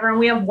 whatever, and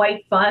we have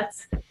white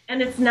butts,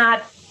 and it's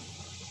not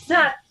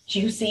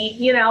juicy,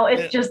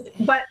 it's just,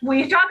 but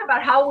we talk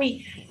about how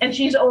and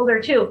she's older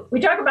too, we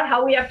talk about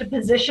how we have to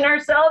position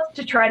ourselves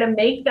to try to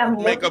make them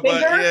look bigger.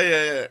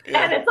 Yeah.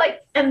 And it's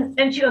like,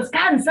 and she goes,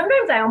 God, and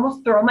sometimes I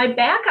almost throw my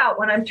back out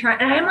when I'm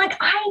trying, and I'm like,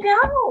 I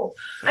know,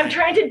 I'm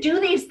trying to do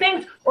these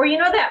things, or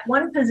that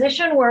one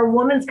position where a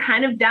woman's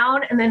kind of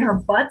down and then her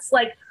butt's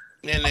like,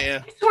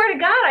 I swear to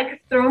God, I could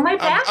throw my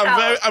back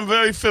out. I'm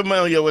very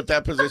familiar with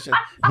that position.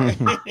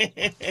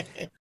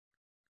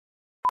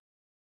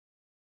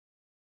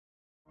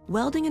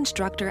 Welding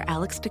instructor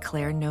Alex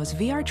DeClaire knows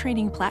VR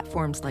training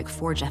platforms like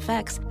Forge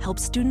FX help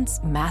students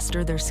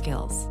master their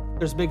skills.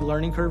 There's a big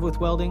learning curve with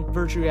welding.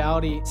 Virtual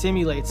reality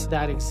simulates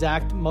that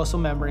exact muscle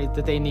memory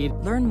that they need.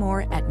 Learn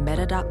more at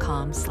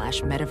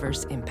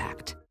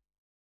meta.com/metaverseimpact.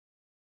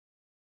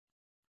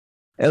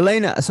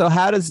 Elaina, so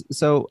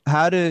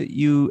how do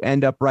you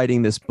end up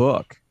writing this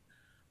book?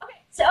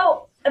 Okay,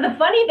 so the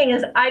funny thing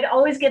is I'd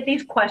always get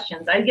these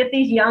questions. I'd get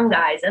these young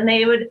guys, and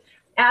they would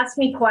ask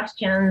me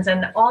questions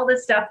and all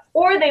this stuff,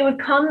 or they would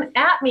come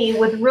at me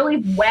with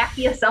really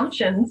wacky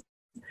assumptions.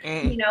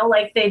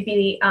 Like they'd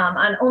be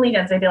on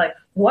OnlyFans, they'd be like,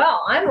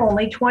 well, I'm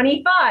only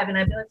 25. And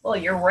I'd be like, well,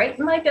 you're right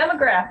in my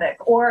demographic.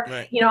 Or,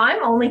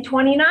 I'm only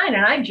 29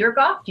 and I jerk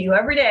off to you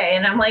every day.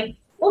 And I'm like,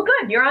 well,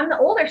 good, you're on the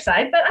older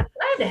side, but I'm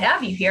glad to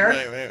have you here.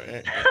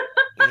 Right.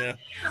 Yeah.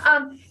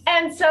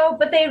 And so,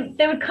 but they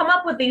would come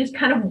up with these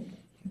kind of,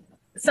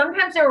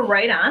 sometimes they were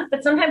right on,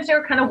 but sometimes they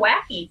were kind of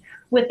wacky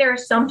with their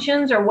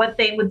assumptions or what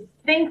they would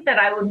think that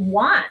I would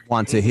want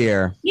to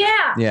hear.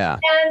 Yeah.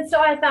 And so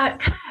I thought,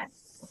 God,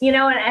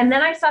 and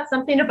then I saw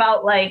something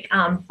about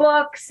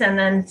books, and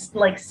then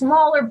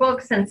smaller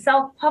books and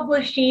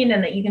self-publishing,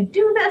 and that you can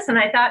do this. And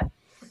I thought,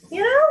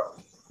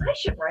 I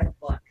should write a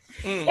book.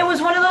 It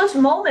was one of those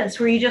moments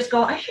where you just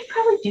go, I should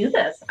probably do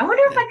this. I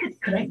wonder if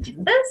could I do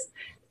this?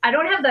 I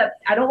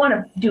don't want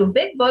to do a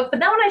big book. But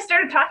then when I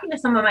started talking to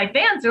some of my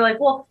fans, they're like,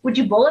 well, would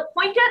you bullet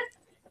point it?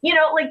 You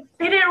know, like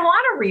they didn't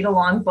want to read a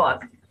long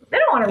book. They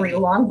don't want to read a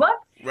long book.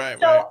 Right.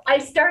 So I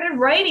started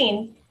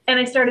writing and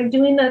I started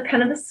doing the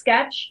kind of the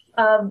sketch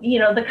of, you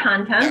know, the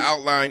content. The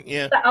outline.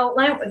 Yeah. The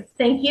outline.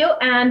 Thank you.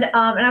 And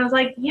I was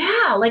like,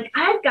 yeah, like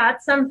I've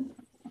got some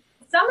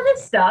of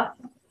this stuff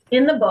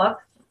in the book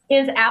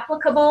is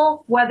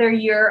applicable whether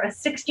you're a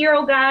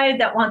 60-year-old guy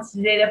that wants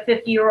to date a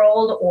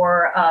 50-year-old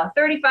or a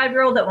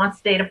 35-year-old that wants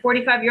to date a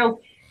 45-year-old.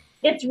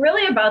 It's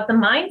really about the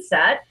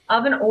mindset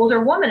of an older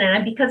woman.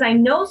 And because I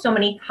know so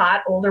many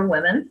hot older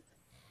women,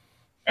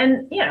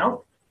 and, you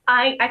know,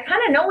 I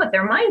kind of know what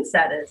their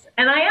mindset is.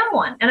 And I am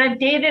one. And I've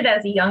dated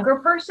as a younger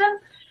person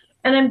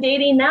and I'm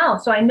dating now.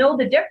 So I know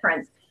the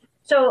difference.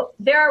 So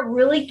there are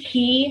really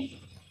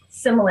key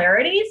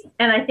similarities.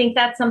 And I think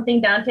that's something,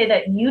 Dante,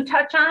 that you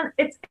touch on.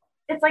 It's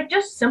like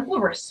just simple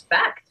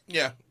respect.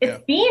 Yeah.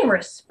 It's being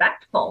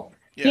respectful.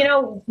 Yeah. You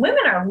know,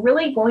 women are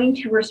really going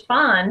to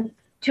respond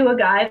to a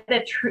guy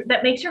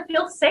that makes her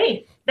feel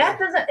safe.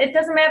 It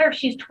doesn't matter if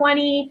she's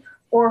 20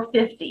 or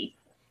 50.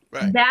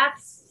 Right.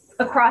 That's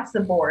across the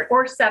board,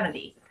 or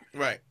 70.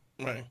 Right.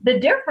 The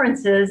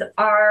differences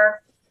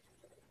are,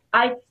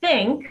 I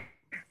think,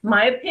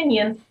 my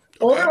opinion,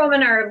 older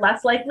women are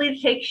less likely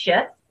to take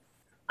shit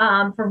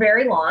for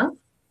very long.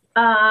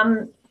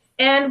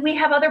 And we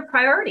have other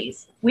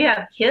priorities. We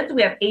have kids,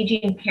 we have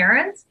aging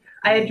parents.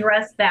 I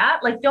address that.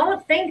 Like,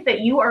 don't think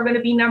that you are going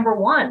to be number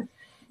one.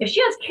 If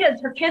she has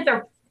kids, her kids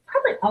are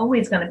probably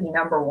always going to be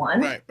number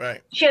one.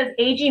 Right. She has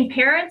aging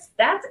parents.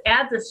 That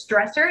adds a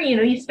stressor. You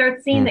know, you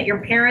start seeing that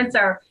your parents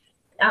are,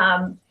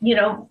 you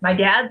know, my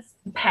dad's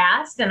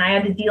passed and I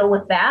had to deal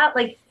with that.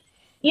 Like,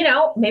 you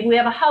know, maybe we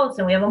have a house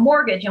and we have a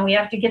mortgage and we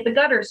have to get the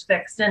gutters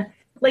fixed. And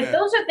like,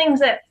 those are things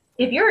that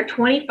if you're a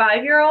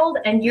 25-year-old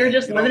and you're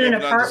just living in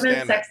an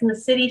apartment, Sex in the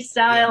City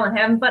style and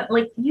having fun,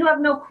 like you have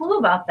no clue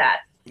about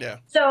that. Yeah.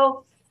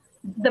 So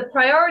the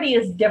priority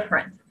is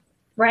different,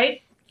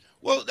 right?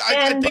 Well,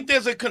 I think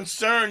there's a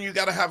concern. You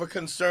got to have a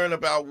concern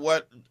about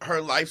what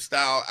her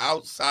lifestyle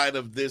outside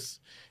of this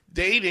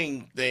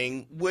dating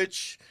thing,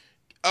 which,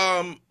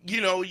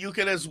 you know, you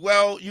could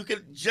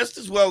just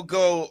as well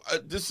go,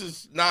 this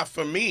is not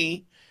for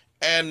me.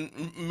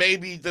 And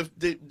maybe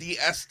the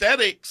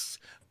aesthetics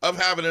of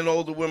having an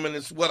older woman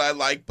is what I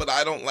like, but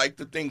I don't like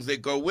the things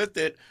that go with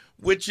it,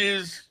 which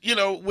is, you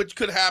know, which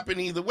could happen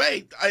either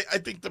way. I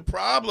think the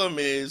problem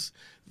is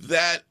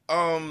that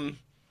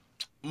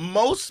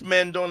most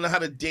men don't know how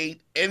to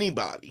date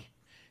anybody.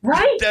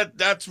 Right.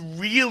 That's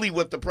really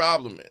what the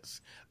problem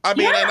is. I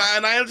mean,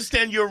 and I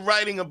understand you're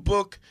writing a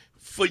book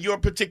for your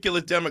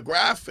particular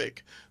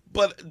demographic,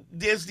 but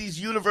there's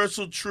these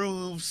universal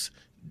truths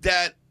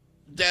that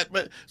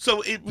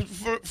so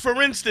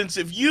for instance,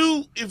 if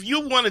you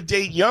want to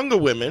date younger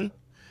women,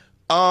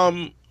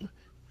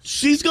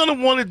 she's gonna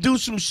want to do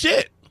some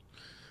shit.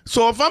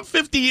 So if I'm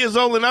 50 years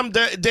old and I'm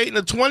dating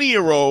a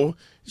 20-year-old,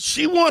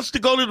 she wants to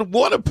go to the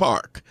water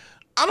park.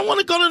 I don't want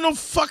to go to no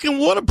fucking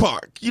water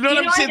park. You know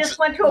what I'm saying? I just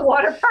went to a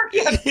water park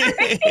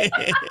yesterday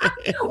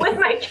with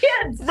my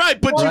kids.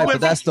 Right, but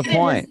that's the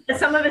point.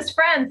 Some of his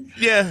friends.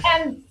 Yeah.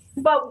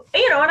 But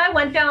you know, and I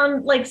went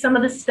down like some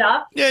of the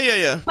stuff.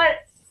 Yeah.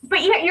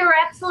 But yeah, you're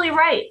absolutely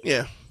right.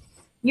 Yeah.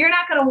 You're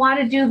not going to want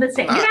to do the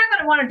same. You're not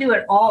going to want to do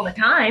it all the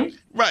time.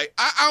 Right.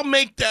 I'll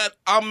make that.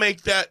 I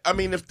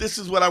mean, if this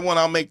is what I want,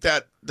 I'll make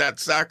that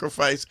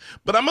sacrifice.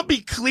 But I'm going to be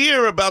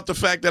clear about the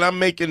fact that I'm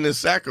making this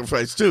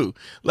sacrifice too.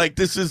 Like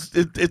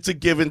it's a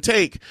give and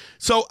take.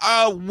 So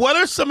what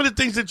are some of the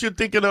things that you're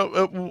thinking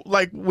of,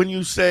 like when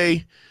you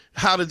say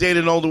how to date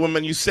an older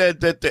woman? You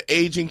said that the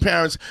aging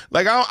parents,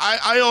 like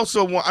I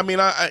also want, I mean,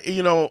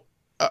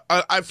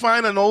 I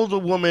find an older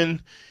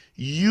woman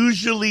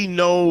usually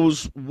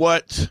knows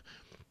what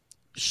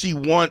she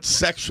wants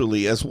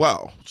sexually as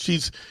well.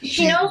 She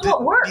knows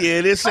what works.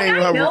 Yeah, this ain't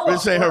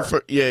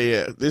her.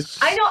 Yeah.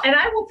 I know, and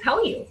I will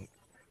tell you.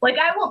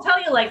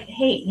 Like,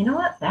 hey, you know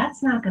what?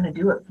 That's not going to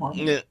do it for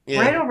me.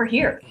 Yeah. Right over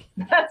here.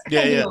 That's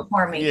going to do it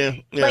for me. Yeah.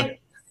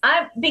 Like,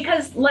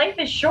 because life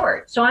is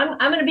short, so I'm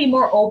going to be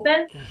more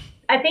open.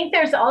 I think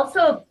there's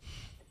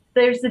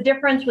the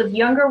difference with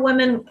younger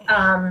women.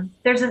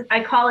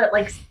 I call it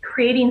like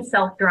creating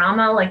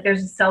self-drama. Like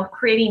there's a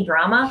self-creating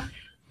drama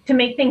to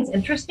make things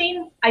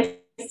interesting. I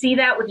see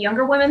that with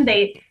younger women.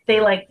 They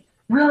like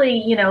really,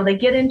 you know, they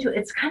get into,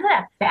 it's kind of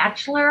that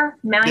bachelor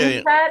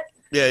mindset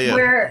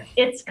where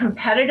it's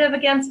competitive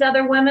against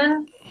other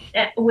women,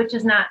 which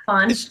is not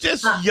fun. It's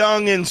just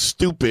young and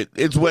stupid.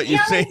 It's what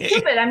you're saying.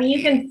 Stupid. I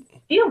mean,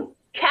 you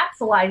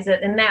capsulize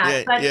it in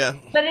that,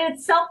 but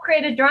it's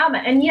self-created drama.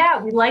 And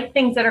we like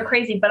things that are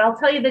crazy, but I'll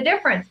tell you the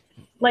difference.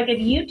 Like if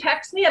you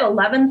text me at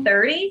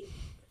 11:30,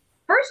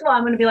 first of all,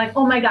 I'm going to be like,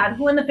 oh my God,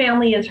 who in the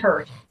family is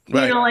hurt?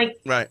 Right. You know, like,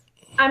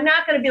 I'm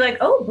not going to be like,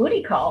 oh,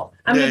 booty call.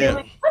 I'm going to be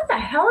like, what the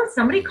hell is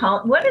somebody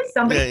calling? What is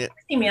somebody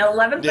texting me at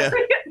 11:30 at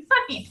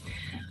night?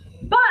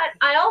 But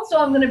I also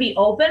am going to be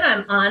open.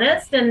 I'm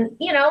honest. And,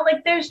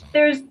 like there's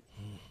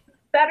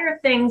better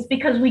things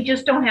because we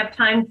just don't have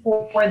time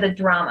for the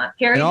drama.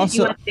 Carrie, and also, did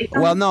you want to say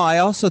something? well, no, I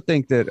also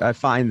think that I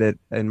find that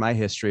in my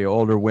history,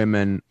 older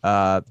women,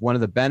 one of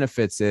the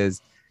benefits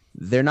is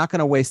they're not going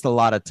to waste a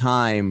lot of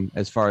time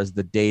as far as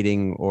the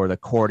dating or the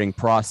courting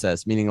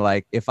process. Meaning,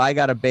 like, if I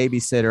got a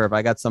babysitter, if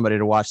I got somebody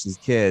to watch these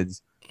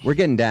kids, we're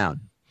getting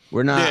down.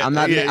 We're not. I'm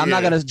not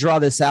going to draw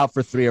this out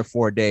for 3 or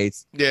 4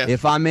 dates. Yeah.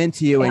 If I'm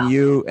into you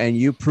and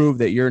you prove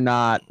that you're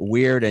not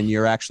weird and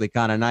you're actually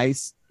kind of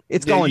nice,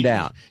 it's going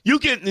down. You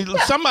get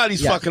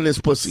somebody's fucking this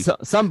pussy.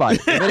 Somebody.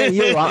 If it ain't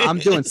you, I'm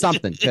doing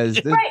something because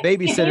the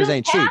babysitters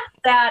ain't cheap.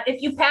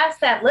 If you pass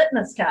that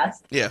litmus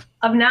test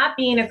of not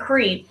being a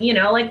creep,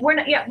 like we're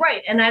not. Yeah,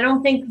 right. And I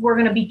don't think we're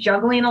going to be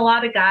juggling a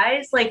lot of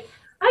guys. Like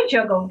I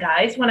juggled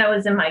guys when I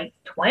was in my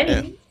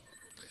 20s,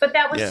 but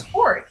that was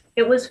sport.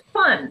 It was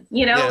fun.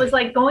 It was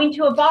like going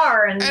to a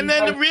bar and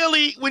then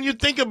really, when you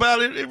think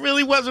about it, it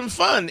really wasn't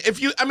fun.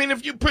 If you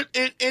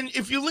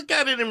look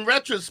at it in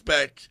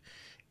retrospect.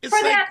 It's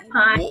for that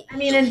time,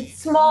 in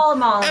small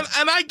amounts.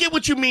 And I get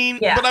what you mean,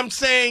 but I'm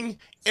saying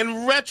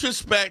in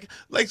retrospect,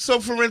 like,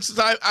 so for instance,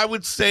 I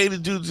would say to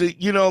dudes that,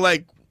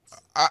 like,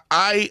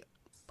 I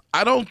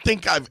don't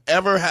think I've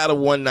ever had a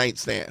one-night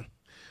stand.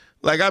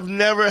 Like, I've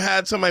never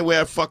had somebody where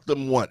I fucked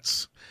them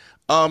once.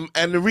 And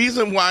the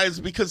reason why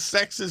is because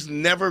sex is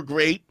never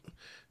great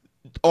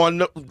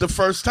on the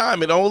first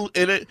time.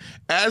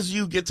 As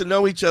you get to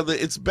know each other,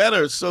 it's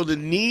better. So the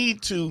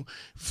need to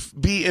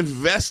be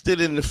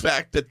invested in the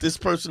fact that this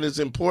person is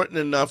important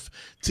enough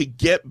to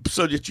get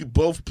so that you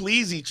both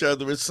please each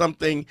other is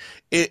something.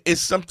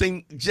 It's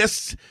something it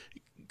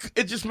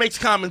just makes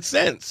common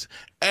sense.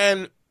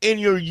 And in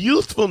your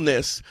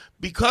youthfulness,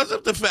 because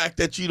of the fact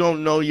that you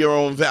don't know your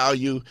own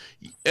value,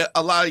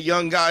 a lot of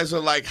young guys are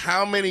like,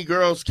 "How many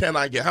girls can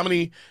I get? How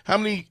many?"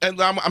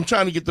 And I'm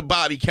trying to get the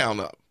body count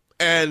up.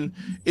 And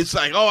it's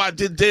like, oh, I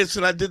did this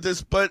and I did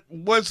this. But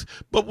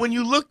when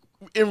you look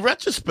in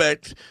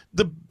retrospect,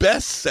 the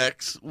best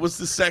sex was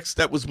the sex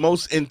that was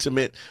most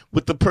intimate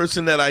with the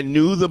person that I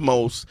knew the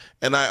most,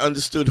 and I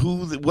understood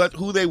who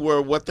they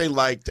were, what they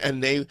liked,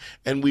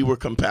 and we were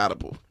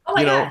compatible. Oh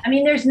my God.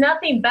 There's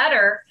nothing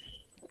better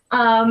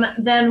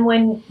than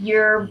when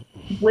you're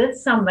with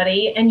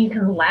somebody and you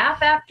can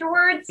laugh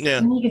afterwards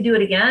and you can do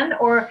it again,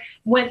 or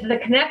when the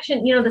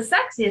connection, the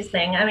sexiest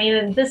thing.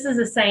 And this is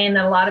a saying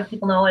that a lot of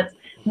people know. It's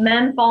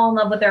men fall in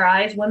love with their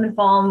eyes, women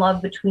fall in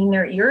love between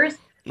their ears.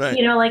 Right.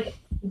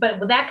 But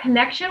with that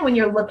connection, when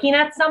you're looking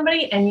at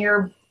somebody and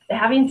you're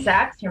having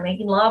sex, you're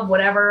making love,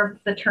 whatever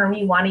the term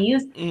you want to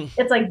use,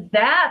 it's like,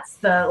 that's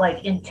the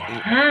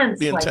intense,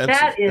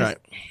 that is. Right.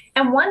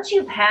 And once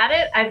you've had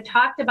it, I've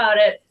talked about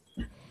it.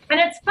 And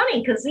it's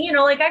funny because,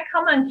 I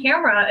come on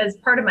camera as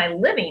part of my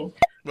living,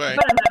 but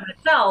I'm not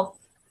myself.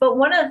 But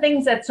one of the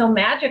things that's so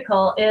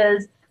magical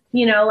is,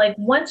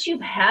 once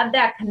you've had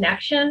that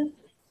connection,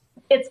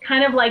 it's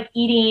kind of like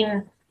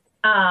eating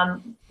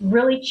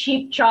really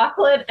cheap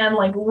chocolate and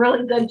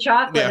really good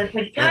chocolate. Yeah. It's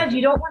like, God,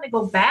 you don't want to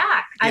go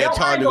back. I don't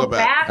want to go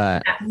back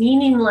to that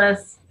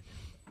meaningless,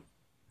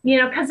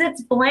 because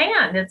it's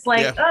bland. It's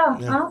like,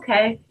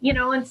 okay.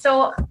 And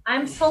so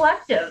I'm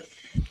selective.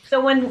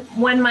 So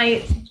when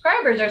my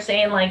subscribers are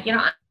saying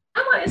I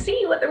want to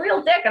see you with a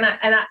real dick, and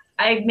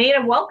I made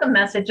a welcome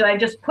message that I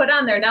just put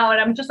on there now,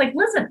 and I'm just like,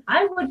 listen,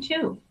 I would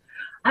too.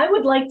 I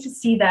would like to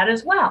see that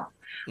as well.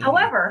 Mm-hmm.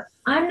 However,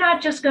 I'm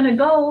not just going to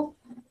go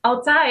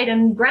outside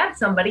and grab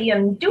somebody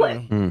and do it.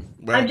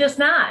 Mm-hmm. Right. I'm just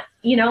not.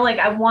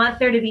 I want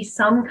there to be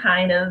some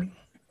kind of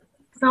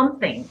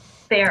something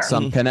there.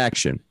 Some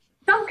connection.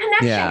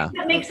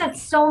 That makes it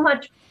so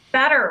much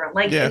better.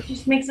 It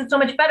just makes it so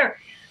much better.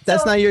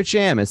 That's not your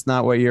jam. It's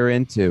not what you're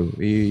into.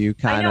 You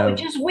kind of. I know,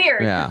 which is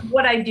weird. Yeah.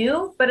 What I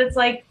do, but it's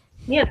like,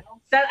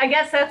 that, I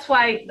guess that's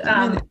why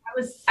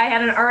I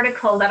had an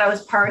article that I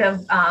was part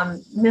of.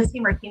 Missy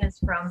Martinez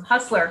from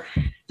Hustler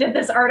did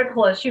this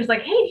article. She was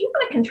like, "Hey, do you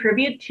want to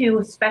contribute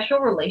to special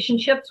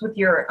relationships with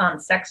your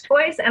sex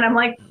toys?" And I'm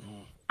like,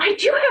 I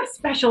do have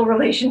special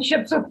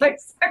relationships with my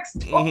sex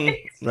toys.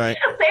 Mm-hmm. Right.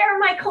 They are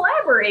my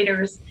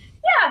collaborators.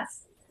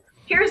 Yes.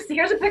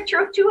 Here's a picture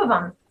of 2 of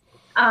them.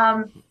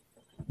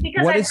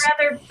 Because I'd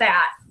rather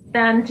that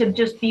than to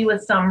just be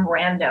with some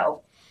rando.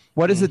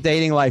 What is the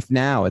dating life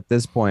now at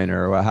this point,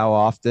 or how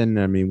often?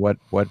 What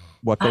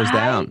goes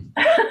down?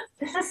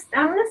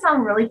 I'm going to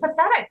sound really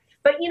pathetic,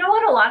 but you know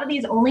what? A lot of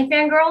these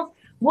OnlyFans girls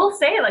will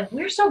say,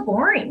 we're so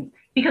boring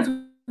because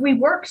we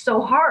work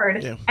so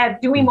hard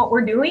at doing what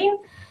we're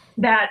doing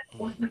that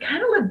we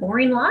kind of live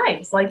boring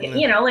lives. I'm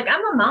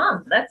a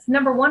mom. That's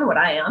number one, what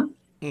I am.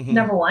 Mm-hmm.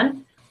 Number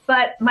one.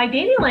 But my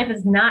dating life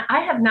I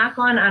have not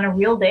gone on a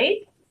real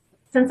date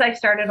since I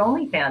started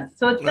OnlyFans.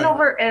 So it's been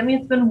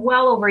it's been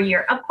well over a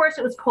year. Of course,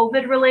 it was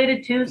COVID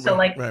related too. So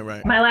my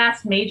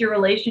last major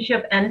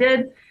relationship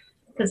ended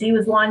because he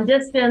was long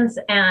distance,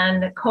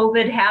 and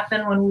COVID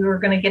happened when we were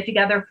going to get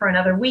together for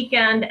another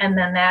weekend. And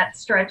then that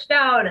stretched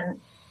out. And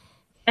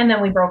And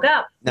then we broke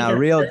up. Now,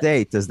 real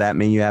date, does that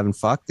mean you haven't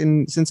fucked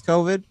since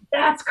COVID?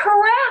 That's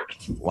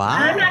correct. Wow.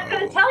 And I'm not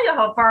going to tell you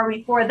how far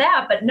before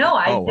that, but no,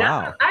 I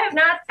have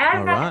not.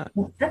 Right.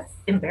 That's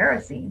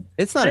embarrassing.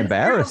 It's not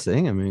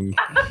embarrassing. I mean,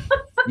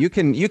 you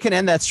can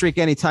end that streak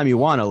anytime you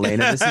want,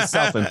 Elaina. This is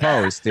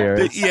self-imposed here.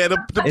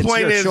 The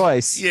point is,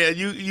 choice. Yeah,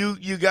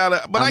 you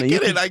gotta. But I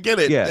get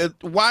it. Yeah.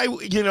 Why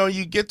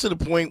you get to the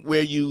point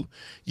where you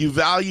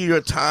value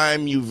your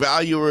time, you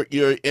value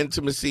your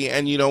intimacy,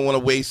 and you don't want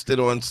to waste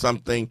it on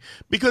something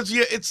because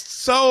it's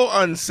so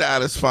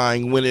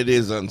unsatisfying when it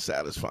is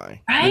unsatisfying.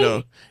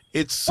 Right.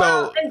 It's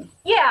so. Well,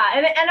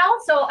 and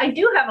also I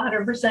do have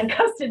 100%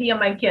 custody of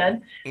my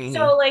kid. Mm-hmm.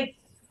 So like,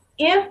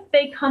 if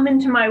they come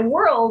into my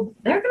world,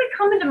 they're going to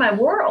come into my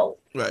world.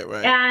 Right.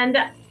 And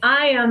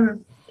I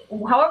am,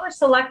 however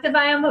selective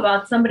I am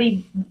about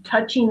somebody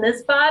touching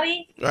this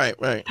body.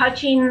 Right.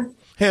 Touching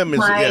him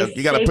is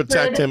you got to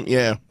protect him.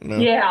 Yeah. No.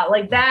 Yeah,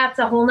 like that's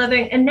a whole nother.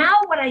 And now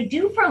what I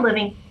do for a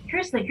living.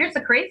 Here's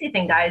the crazy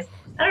thing, guys.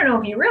 I don't know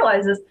if you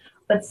realize this,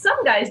 but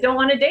some guys don't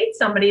want to date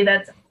somebody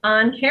that's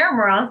on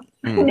camera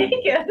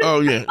naked.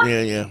 Oh yeah.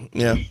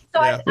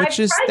 So which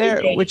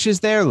is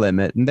their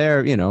limit, and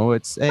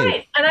it's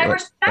right. And I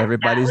respect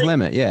everybody's that.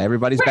 limit. Yeah,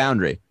 everybody's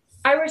boundary.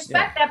 I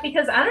respect that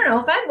because I don't know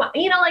if I want,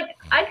 like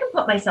I can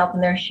put myself in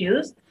their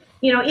shoes.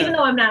 Even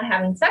though I'm not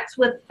having sex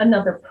with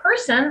another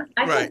person,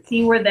 I can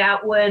see where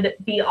that would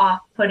be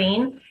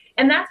off-putting.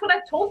 And that's what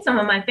I've told some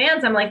of my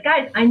fans. I'm like,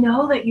 guys, I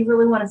know that you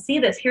really want to see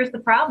this. Here's the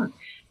problem.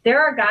 There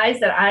are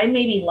guys that I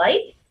maybe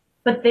like,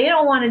 but they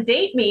don't want to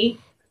date me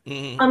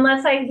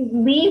unless I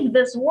leave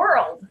this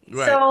world.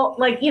 Right. So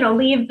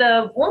leave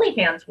the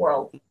OnlyFans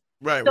world.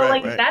 Right. So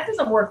that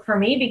doesn't work for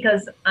me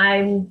because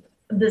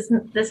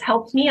this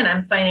helps me and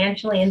I'm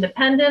financially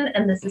independent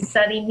and this is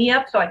setting me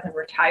up so I can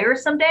retire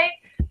someday.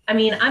 I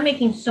mean, I'm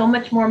making so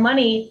much more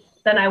money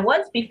than I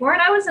was before.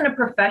 And I was in a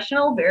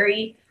professional,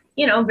 very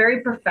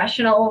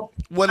professional.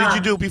 What did you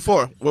do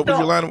before? What was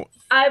your line of?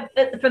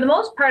 For the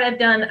most part,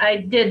 I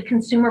did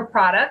consumer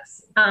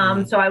products.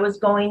 So I was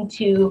going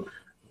to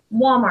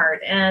Walmart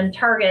and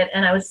Target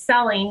and I was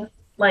selling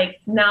like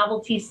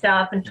novelty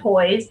stuff and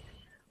toys.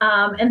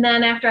 And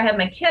then after I had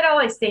my kiddo,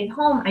 I stayed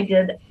home. I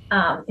did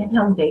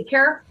in-home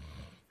daycare.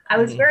 I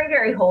was very,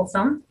 very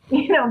wholesome,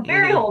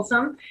 very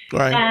wholesome.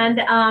 Right.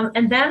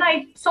 And then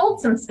I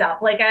sold some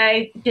stuff. Like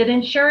I did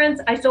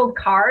insurance. I sold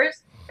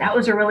cars. That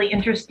was a really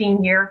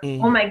interesting year.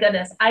 Oh my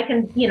goodness. I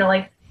can,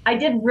 I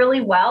did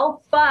really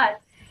well, but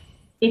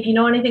if you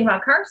know anything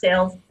about car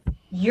sales,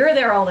 you're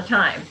there all the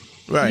time.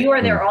 Right. You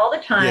are there all the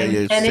time.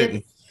 Yeah,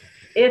 and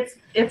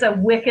it's a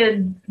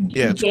wicked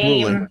game.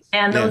 Grueling.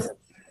 And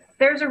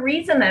there's a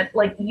reason that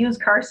like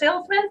used car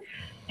salesmen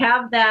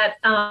have that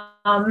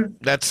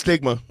that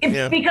stigma.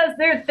 It's because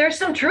there's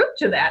some truth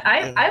to that.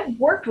 I've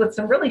worked with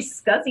some really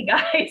scuzzy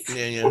guys.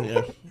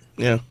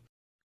 Yeah.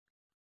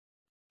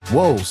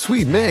 Whoa,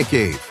 sweet man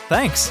cave.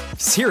 Thanks.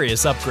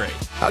 Serious upgrade.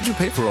 How'd you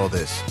pay for all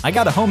this? I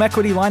got a home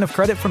equity line of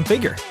credit from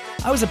Figure.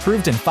 I was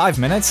approved in 5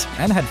 minutes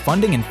and had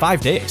funding in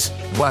 5 days.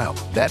 Wow,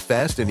 that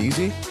fast and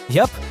easy?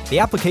 Yep. The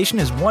application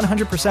is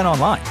 100%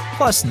 online,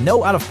 plus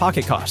no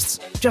out-of-pocket costs.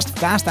 Just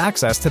fast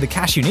access to the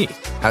cash you need.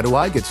 How do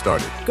I get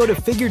started? Go to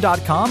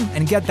figure.com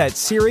and get that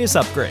serious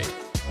upgrade.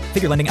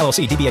 Figure Lending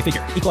LLC, DBA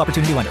Figure, Equal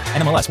Opportunity Lender,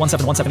 NMLS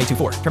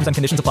 1717824. Terms and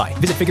conditions apply.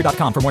 Visit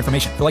figure.com for more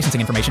information. For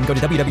licensing information, go to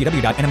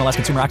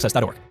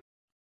www.nmlsconsumeraccess.org.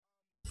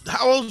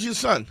 How old is your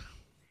son?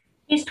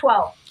 He's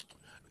 12.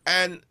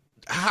 And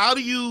how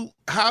do you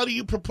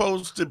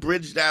propose to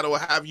bridge that, or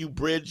have you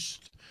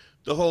bridged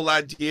the whole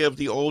idea of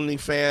the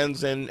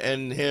OnlyFans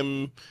and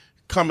him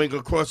coming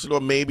across it,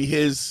 or maybe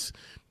his,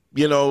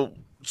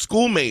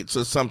 schoolmates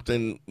or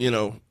something?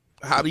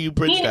 How do you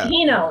bridge that?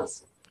 He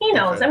knows. He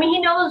knows. Okay. I mean,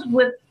 he knows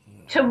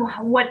to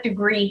what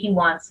degree he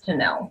wants to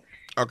know.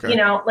 Okay.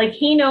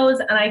 He knows,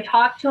 and I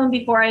talked to him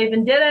before I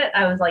even did it.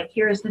 I was like,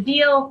 here's the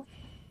deal.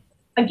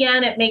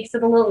 Again, it makes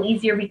it a little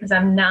easier because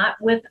I'm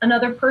not with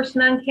another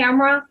person on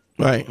camera.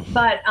 Right.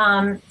 But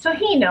so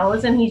he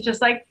knows, and he's just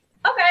like,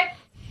 okay,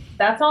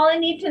 that's all I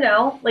need to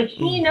know. Like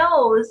he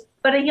knows,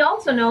 but he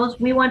also knows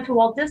we went to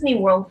Walt Disney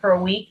World for a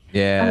week.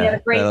 Yeah. And we had a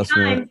great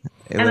time,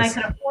 I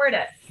could afford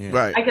it. Yeah.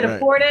 Right. I could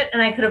afford it,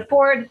 and I could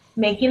afford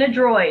making a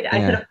droid.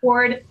 I could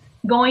afford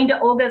going to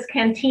Olga's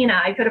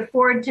Cantina. I could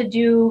afford to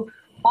do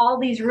all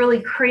these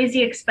really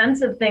crazy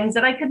expensive things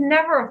that I could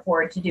never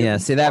afford to do. Yeah,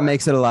 see, that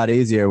makes it a lot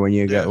easier when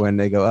when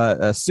they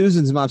go,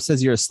 Susan's mom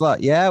says you're a slut.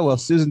 Yeah, well,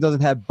 Susan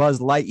doesn't have Buzz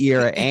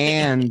Lightyear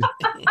and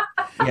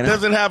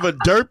doesn't have a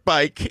dirt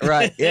bike.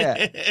 Right,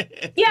 yeah.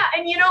 Yeah,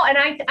 and and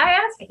I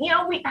ask,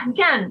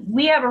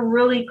 we have a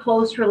really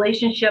close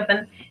relationship,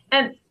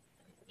 and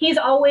he's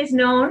always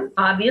known,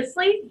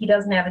 obviously, he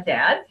doesn't have a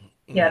dad.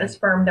 He had a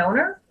sperm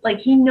donor. Like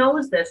he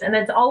knows this, and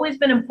it's always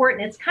been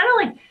important. It's kind of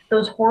like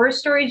those horror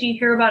stories you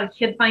hear about a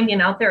kid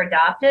finding out they're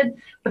adopted,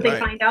 but they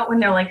find out when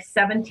they're like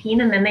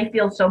 17 and then they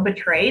feel so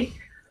betrayed.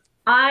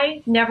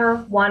 I never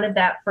wanted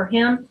that for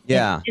him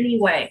in any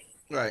way.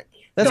 Right.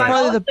 That's So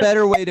probably the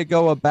better way to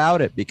go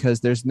about it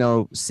because there's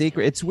no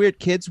secret. It's weird.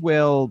 Kids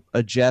will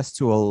adjust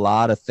to a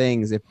lot of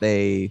things if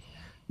they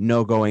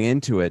know going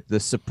into it. The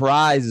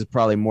surprise is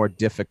probably more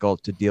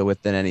difficult to deal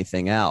with than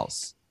anything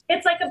else.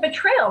 It's like a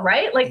betrayal,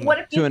 right? Like, what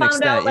if you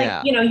found out, like,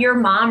 yeah. Your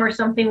mom or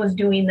something was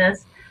doing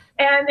this?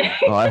 And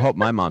oh, I hope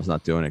my mom's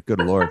not doing it. Good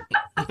Lord.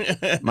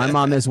 My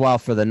mom is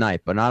wild for the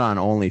night, but not on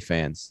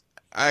OnlyFans.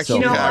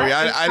 Actually, Harry,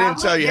 I didn't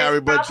tell you,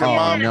 Harry, but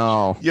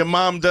your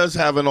mom does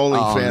have an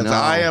OnlyFans. No.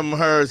 I am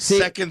her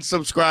second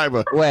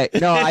subscriber. Wait,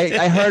 no,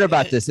 I heard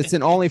about this. It's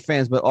an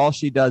OnlyFans, but all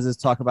she does is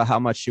talk about how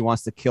much she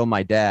wants to kill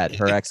my dad,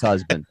 her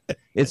ex-husband.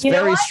 It's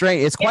very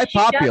strange. It's quite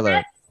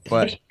popular.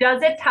 But if she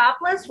does it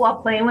topless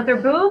while playing with her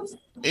boobs,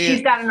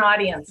 she's got an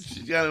audience.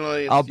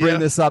 I'll bring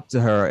this up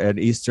to her at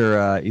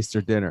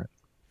Easter dinner.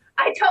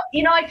 I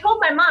told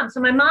my mom. So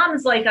my mom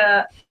is like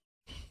a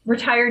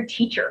retired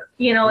teacher,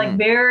 like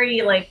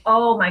very like,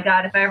 oh my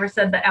God, if I ever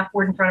said the F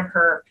word in front of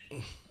her,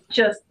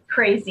 just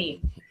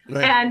crazy.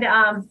 Right. And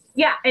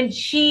and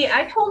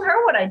I told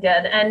her what I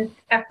did. And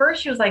at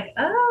first she was like,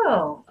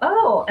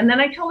 oh. And then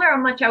I told her how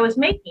much I was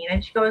making.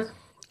 And she goes,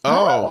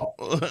 oh.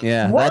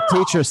 Yeah, wow. That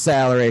teacher's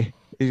salary.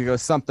 You go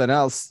something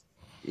else.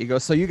 You go,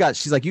 so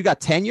she's like, you got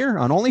tenure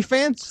on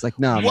OnlyFans? She's like,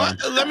 no.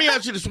 Let me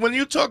ask you this. When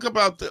you talk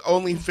about the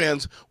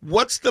OnlyFans,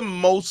 what's the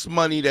most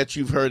money that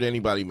you've heard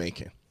anybody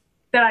making?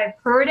 That I've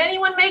heard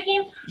anyone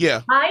making?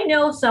 Yeah. I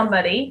know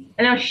somebody,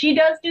 and now she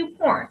does do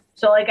porn.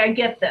 So like I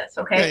get this,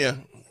 okay? Yeah.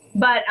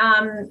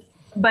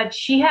 But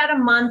she had a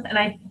month, and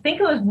I think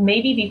it was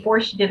maybe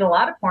before she did a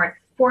lot of porn,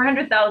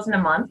 $400,000 a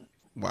month.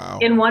 Wow.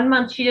 In 1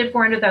 month she did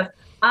 $400,000.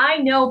 I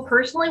know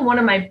personally one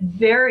of my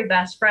very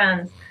best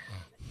friends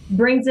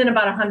brings in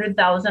about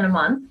 $100,000 a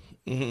month.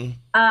 Mm-hmm.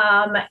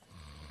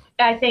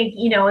 I think,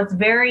 it's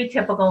very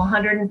typical,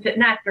 150,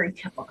 not very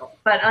typical,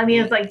 but I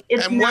mean, it's like,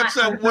 it's and not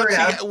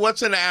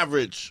what's an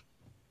average?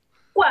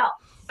 Well,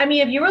 I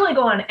mean, if you really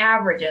go on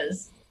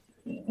averages,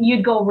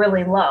 you'd go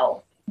really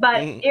low,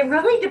 but it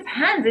really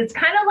depends. It's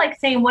kind of like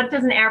saying, what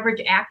does an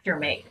average actor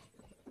make?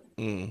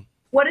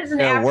 What is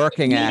an average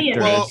working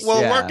actor?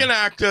 Working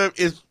actor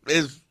is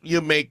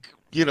you make,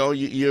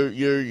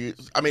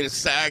 I mean, a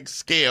SAG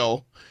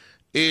scale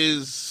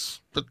is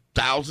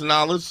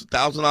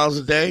 $1,000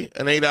 a day,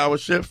 an 8-hour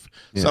shift,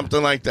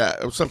 something like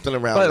that, or something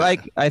around. But that.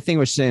 like, I think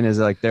what you're saying is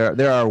like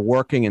there are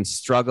working and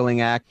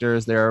struggling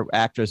actors. There are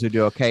actors who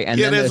do okay, and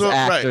then there's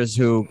actors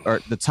who are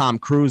the Tom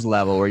Cruise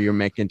level where you're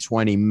making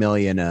 $20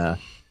 million a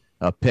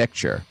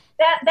picture.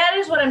 That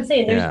is what I'm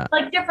saying. There's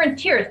like different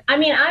tiers. I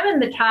mean, I'm in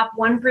the top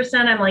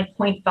 1%. I'm like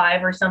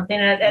 0.5 or something.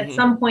 At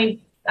some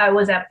point, I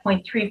was at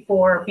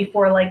 0.34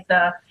 before like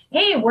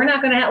hey, we're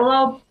not going to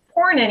allow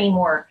porn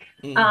anymore.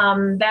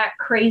 That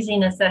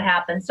craziness that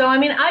happened. So, I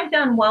mean, I've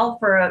done well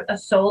for a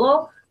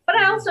solo, but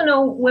I also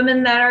know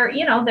women that are,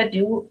 that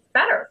do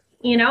better.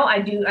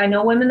 I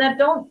know women that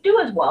don't do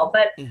as well,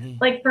 but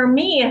like for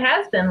me, it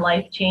has been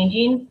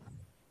life-changing.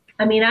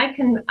 I mean,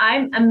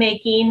 I'm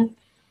making,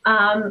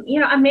 I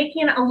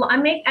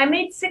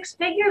made 6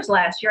 figures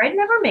last year. I'd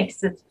never make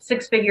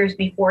six figures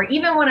before.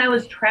 Even when I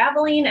was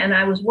traveling and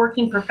I was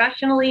working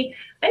professionally,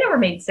 I never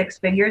made 6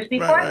 figures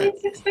before. Right. I made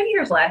 6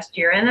 figures last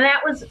year. And that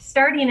was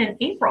starting in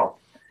April.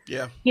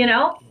 Yeah.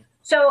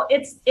 So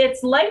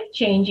it's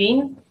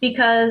life-changing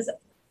because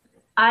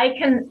I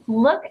can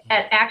look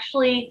at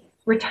actually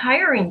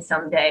retiring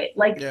someday.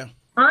 Like,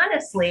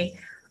 honestly,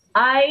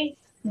 I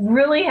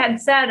really had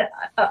said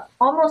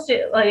almost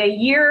like a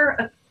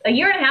year and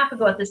a half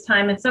ago at this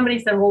time, and somebody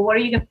said, well, what are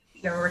you going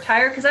to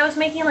retire? Because I was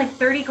making like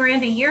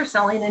 $30,000 a year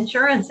selling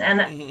insurance.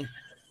 And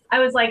I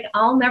was like,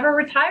 I'll never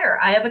retire.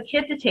 I have a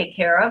kid to take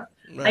care of.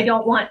 Right. I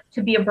don't want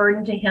to be a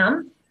burden to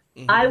him.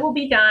 I will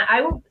be done.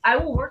 I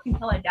will work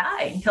until I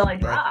die, until I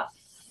drop.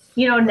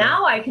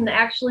 Now I can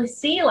actually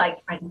see, like,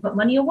 I can put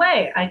money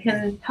away. I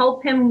can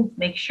help him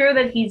make sure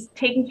that he's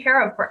taken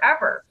care of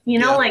forever.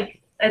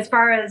 Like as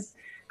far as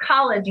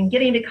college and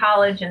getting to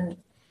college and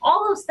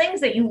all those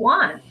things that you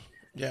want.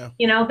 Yeah.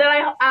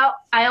 That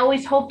I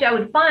always hoped I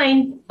would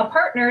find a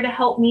partner to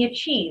help me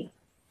achieve.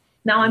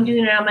 Now I'm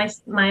doing it on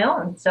my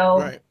own.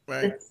 So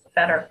it's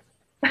better.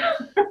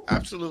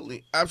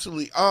 Absolutely.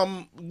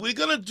 We're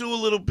gonna do a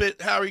little bit,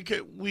 Harry.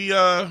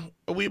 Are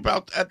we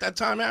about at that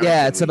time, Harry?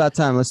 Yeah, it's about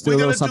time. Let's do a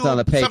little something on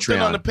the Patreon. Something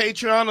on the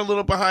Patreon, a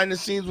little behind the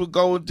scenes. We'll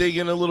go and dig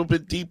in a little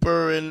bit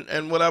deeper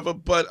and whatever.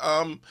 But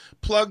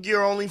plug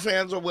your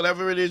OnlyFans or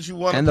whatever it is you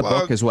want to plug. And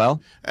the book as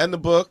well. And the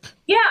book.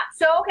 Yeah.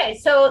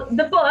 So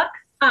the book.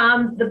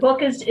 The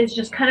book is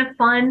just kind of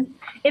fun.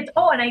 And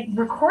I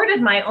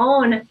recorded my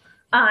own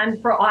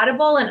for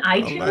Audible and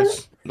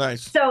iTunes. Oh,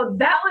 nice. So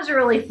that was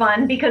really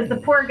fun because the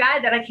poor guy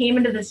that I came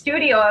into the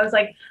studio, I was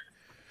like,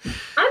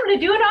 I'm going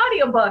to do an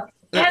audiobook.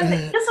 And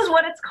this is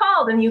what it's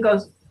called. And he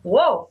goes,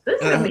 whoa,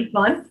 this is going to be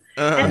fun.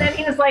 And then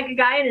he was like a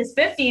guy in his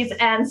 50s.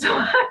 And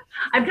so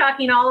I'm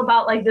talking all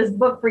about like this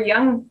book for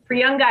young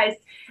guys.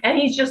 And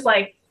he's just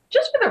like,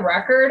 just for the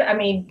record, I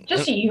mean,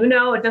 just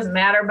so it doesn't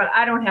matter, but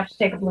I don't have to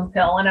take a blue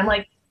pill. And I'm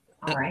like,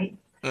 all right.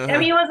 I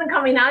mean, he wasn't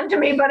coming on to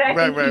me, but I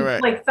think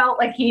he like felt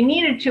like he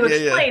needed to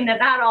explain that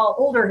not all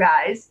older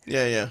guys.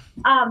 Yeah.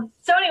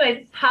 So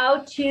anyways,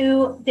 How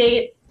to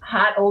Date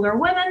Hot Older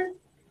Women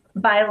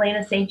by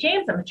Elaina St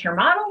James, a mature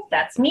model.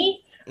 That's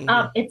me.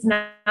 It's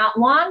not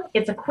long.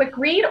 It's a quick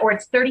read, or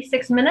it's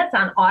 36 minutes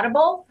on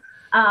Audible.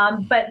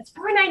 But it's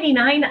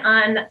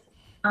 $4.99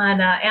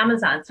 on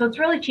Amazon, so it's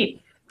really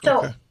cheap.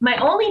 So my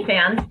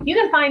OnlyFans, you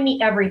can find me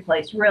every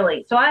place,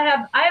 really. So I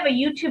have a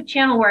YouTube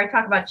channel where I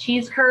talk about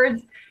cheese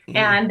curds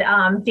and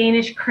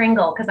Danish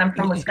kringle, because I'm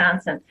from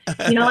Wisconsin.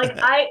 You know, like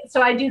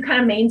I do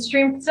kind of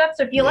mainstream stuff.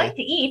 So if you like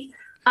to eat,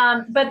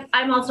 but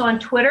I'm also on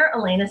Twitter,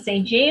 Elaina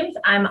St James.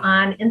 I'm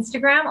on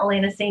Instagram,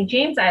 Elaina St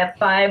James. I have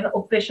 5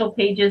 official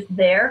pages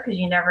there, because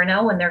you never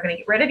know when they're going to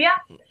get rid of you.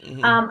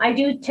 I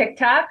do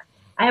TikTok.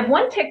 I have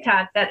one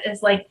TikTok that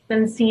is like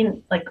been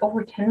seen like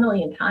over 10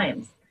 million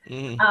times.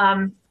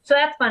 So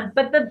that's fun.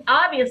 But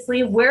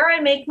obviously where I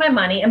make my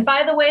money, and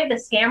by the way, the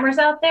scammers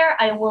out there,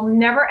 I will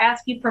never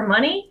ask you for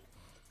money.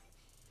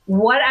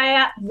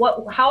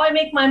 How I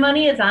make my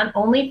money is on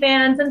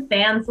OnlyFans and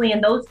Fansly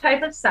and those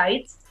type of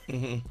sites.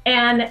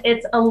 And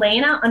it's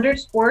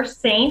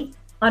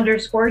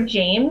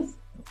Elaina_St_James.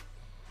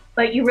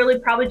 But you really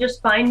probably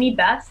just find me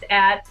best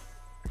at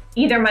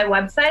either my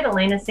website,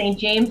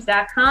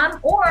 ElainaStJames.com,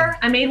 or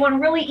I made one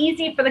really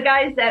easy for the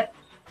guys that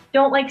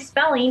don't like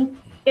spelling.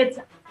 It's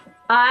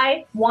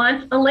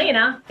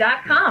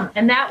IWantElaina.com,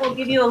 and that will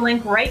give you a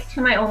link right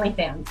to my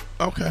OnlyFans.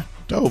 Okay,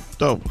 dope.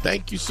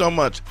 Thank you so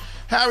much.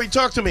 Harry,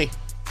 talk to me.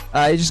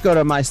 You just go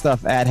to my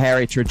stuff at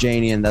Harry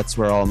Trajanian. That's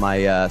where all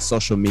my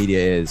social media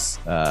is.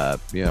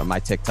 My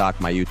TikTok,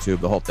 my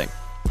YouTube, the whole thing.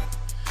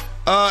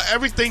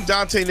 Everything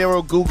Dante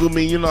Nero. Google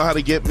me. You know how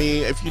to get me.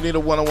 If you need a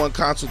one-on-one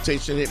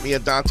consultation, hit me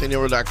at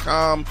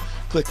DanteNero.com.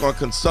 Click on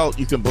consult.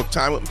 You can book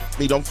time with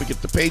me. Don't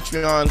forget the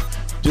Patreon.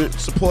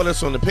 Support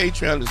us on the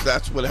Patreon, because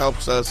that's what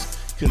helps us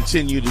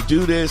continue to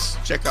do this.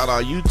 Check out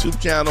our YouTube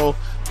channel.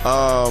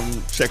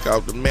 Check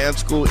out the Man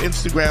School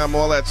Instagram,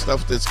 all that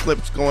stuff. There's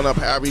clips going up.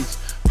 Harry's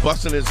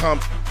busting his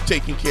hump,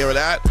 taking care of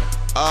that.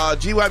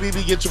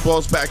 GYBB, get your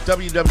balls back.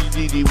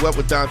 WWDD, what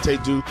would Dante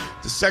do?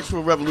 The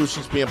Sexual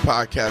Revolution's being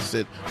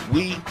podcasted.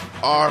 We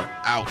are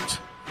out.